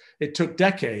case, it took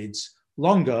decades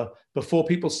longer before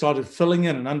people started filling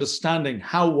in and understanding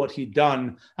how what he'd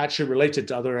done actually related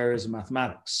to other areas of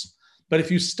mathematics. But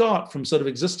if you start from sort of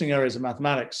existing areas of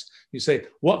mathematics, you say,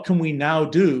 what can we now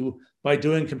do by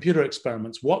doing computer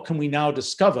experiments? What can we now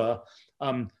discover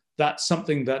that's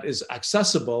something that is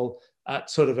accessible at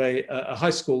sort of a high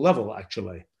school level,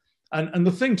 actually? And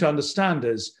the thing to understand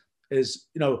is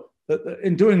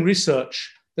in doing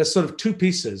research, there's sort of two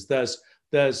pieces.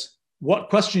 There's what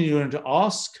question you're going to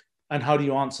ask and how do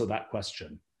you answer that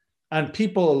question. And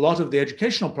a lot of the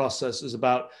educational process is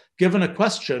about, given a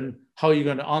question, how are you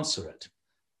going to answer it?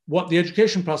 What the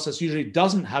education process usually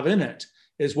doesn't have in it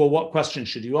is, well, what question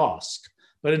should you ask?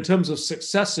 But in terms of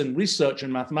success in research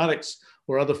in mathematics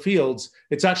or other fields,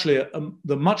 it's actually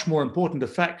the much more important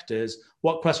effect is,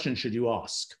 what question should you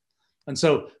ask? And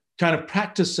so kind of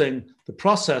practicing the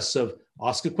process of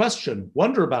ask a question,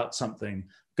 wonder about something,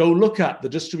 go look at the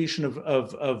distribution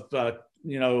of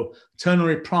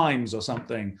ternary primes or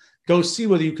something, go see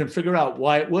whether you can figure out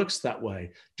why it works that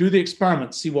way, do the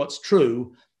experiment, see what's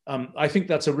true. I think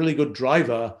that's a really good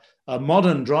driver, a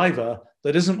modern driver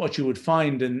that isn't what you would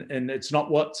find and it's not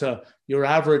what your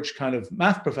average kind of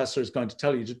math professor is going to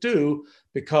tell you to do,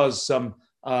 because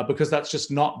that's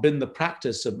just not been the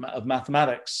practice of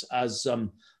mathematics as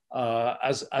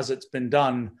it's been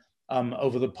done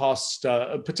over the past,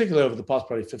 particularly over the past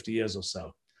probably 50 years or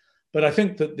so. But I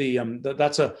think that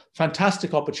that's a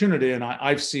fantastic opportunity, and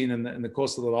I've seen in the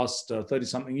course of the last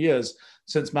 30-something years,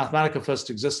 since Mathematica first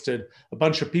existed, a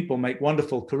bunch of people make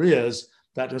wonderful careers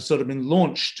that have sort of been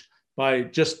launched by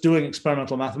just doing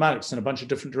experimental mathematics in a bunch of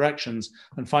different directions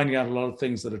and finding out a lot of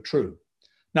things that are true.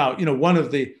 Now, one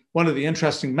of the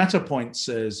interesting meta points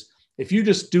is, if you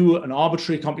just do an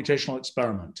arbitrary computational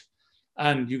experiment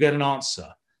and you get an answer,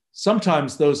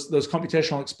 sometimes those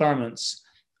computational experiments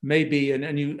maybe,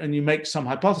 and you make some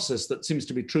hypothesis that seems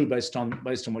to be true based on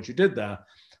what you did there.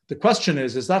 The question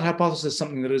is that hypothesis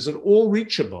something that is at all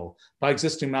reachable by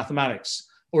existing mathematics,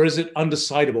 or is it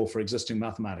undecidable for existing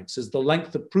mathematics? Is the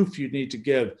length of proof you need to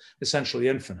give essentially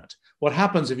infinite? What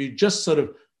happens if you just sort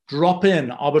of drop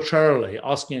in arbitrarily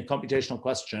asking a computational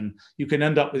question? You can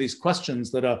end up with these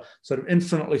questions that are sort of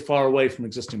infinitely far away from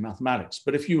existing mathematics.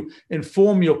 But if you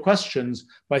inform your questions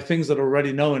by things that are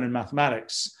already known in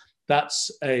mathematics,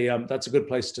 that's a good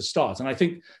place to start. And I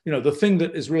think, the thing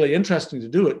that is really interesting to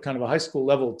do at kind of a high school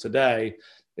level today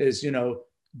is,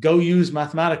 go use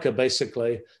Mathematica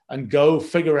basically and go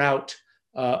figure out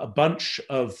a bunch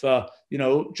of,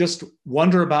 just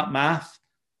wonder about math,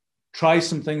 try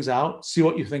some things out, see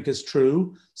what you think is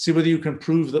true, see whether you can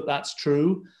prove that that's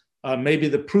true. Maybe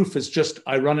the proof is just,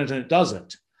 I run it and it does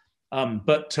it.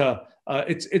 But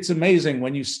it's amazing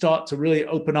when you start to really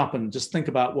open up and just think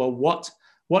about, well, what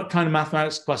kind of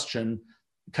mathematics question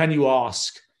can you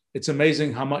ask? It's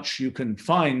amazing how much you can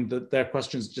find that their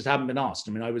questions just haven't been asked.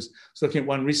 I mean, I was looking at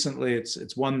one recently.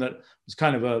 It's one that was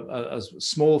kind of a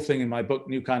small thing in my book,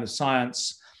 New Kind of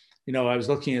Science. I was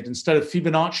looking at, instead of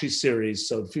Fibonacci series.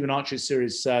 So the Fibonacci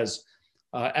series says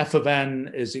f of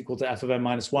n is equal to f of n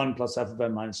minus 1 plus f of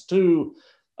n minus 2.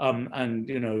 And,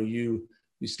 you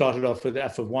started off with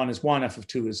f of 1 is 1, f of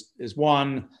 2 is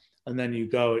 1. And then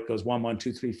it goes 1, 1,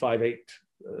 2, 3, 5, 8,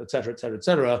 et cetera, et cetera, et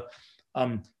cetera.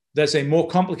 There's a more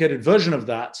complicated version of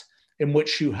that in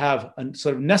which you have a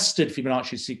sort of nested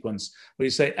Fibonacci sequence where you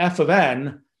say f of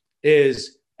n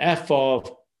is f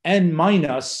of n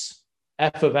minus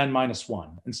f of n minus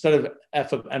 1. Instead of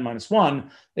f of n minus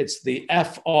 1, it's the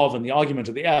f of, and the argument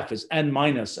of the f is n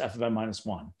minus f of n minus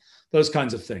 1. Those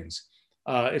kinds of things.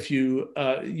 if you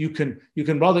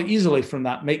can rather easily from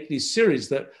that make these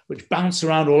series which bounce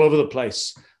around all over the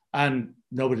place, and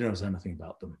nobody knows anything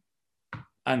about them.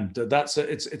 And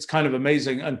it's kind of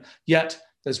amazing. And yet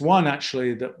there's one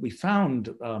actually that we found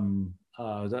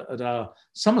at our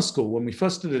summer school when we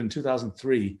first did it in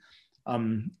 2003.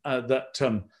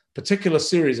 That particular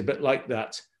series, a bit like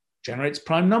that, generates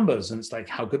prime numbers, and it's like,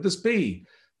 how could this be?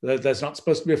 There's not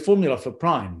supposed to be a formula for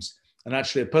primes. And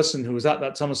actually, a person who was at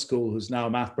that summer school, who's now a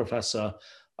math professor,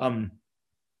 did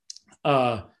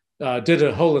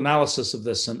a whole analysis of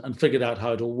this and figured out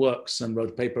how it all works and wrote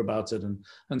a paper about it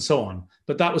and so on.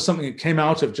 But that was something that came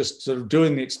out of just sort of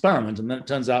doing the experiment, and then it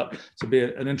turns out to be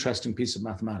an interesting piece of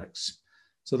mathematics.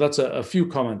 So that's a few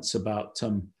comments about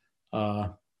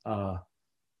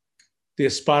the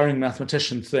aspiring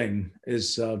mathematician thing.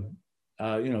 Is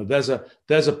there's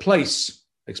a place,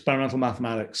 experimental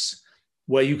mathematics,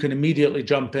 where you can immediately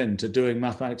jump into doing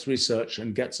mathematics research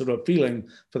and get sort of a feeling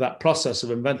for that process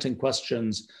of inventing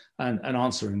questions and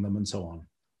answering them and so on.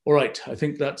 All right, I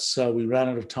think that's, we ran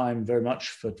out of time very much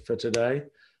for today.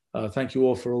 Thank you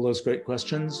all for all those great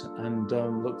questions, and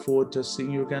look forward to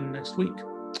seeing you again next week.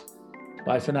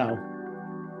 Bye for now.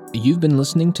 You've been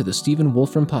listening to the Stephen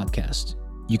Wolfram Podcast.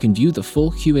 You can view the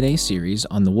full Q&A series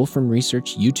on the Wolfram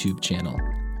Research YouTube channel.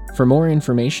 For more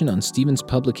information on Stephen's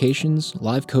publications,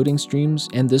 live coding streams,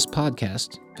 and this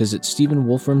podcast, visit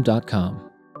stephenwolfram.com.